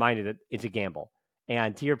a reminder that it's a gamble.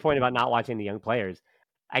 And to your point about not watching the young players,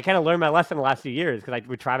 I kind of learned my lesson the last few years because I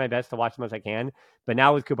would try my best to watch them as I can. But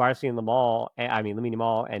now with Cubarsí and Lamine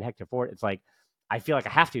Yamal and Hector Fort, it's like I feel like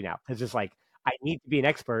I have to now. It's just like I need to be an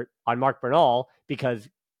expert on Marc Bernal because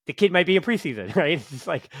the kid might be in preseason, right? It's just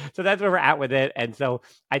like, so that's where we're at with it. And so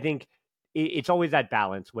I think it's always that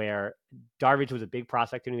balance where Darvish was a big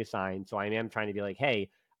prospect when he was signed. So I am trying to be like, hey,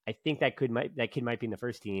 I think that kid might be in the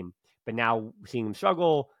first team. But now seeing him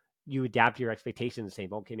struggle, you adapt your expectations and say,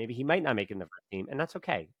 well, okay, maybe he might not make it in the first team. And that's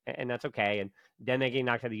okay. And that's okay. And then they get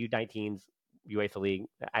knocked out of the U19s, UEFA League.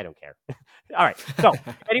 I don't care. All right. So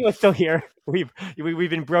anyone's still here. We've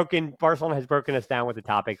been broken. Barcelona has broken us down with the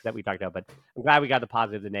topics that we talked about, but I'm glad we got the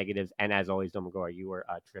positives and negatives. And as always, Domagoj, you were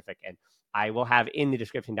terrific. And I will have in the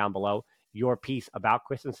description down below your piece about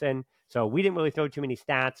Christensen. So we didn't really throw too many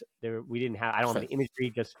stats there. I don't have the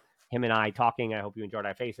imagery, just him and I talking. I hope you enjoyed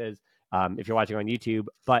our faces. If you're watching on YouTube,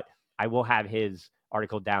 but I will have his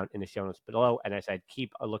article down in the show notes below. And I said,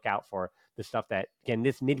 keep a lookout for the stuff that, again,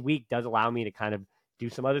 this midweek does allow me to kind of do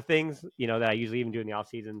some other things, that I usually even do in the off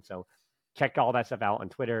season. So check all that stuff out on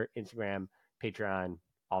Twitter, Instagram, Patreon,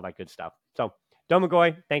 all that good stuff. So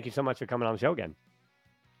Domagoj, thank you so much for coming on the show again.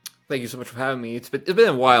 Thank you so much for having me. It's been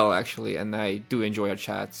a while actually, and I do enjoy our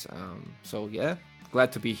chats. So yeah,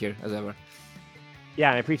 glad to be here as ever. Yeah,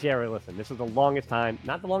 and I appreciate everyone listening. This is the longest time,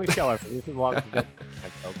 not the longest show ever. This is the longest show.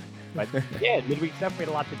 But yeah, midweek stuff, we had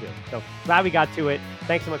a lot to do. So glad we got to it.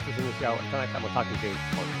 Thanks so much for listening to the show. Until next time, we'll talk to you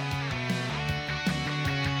soon.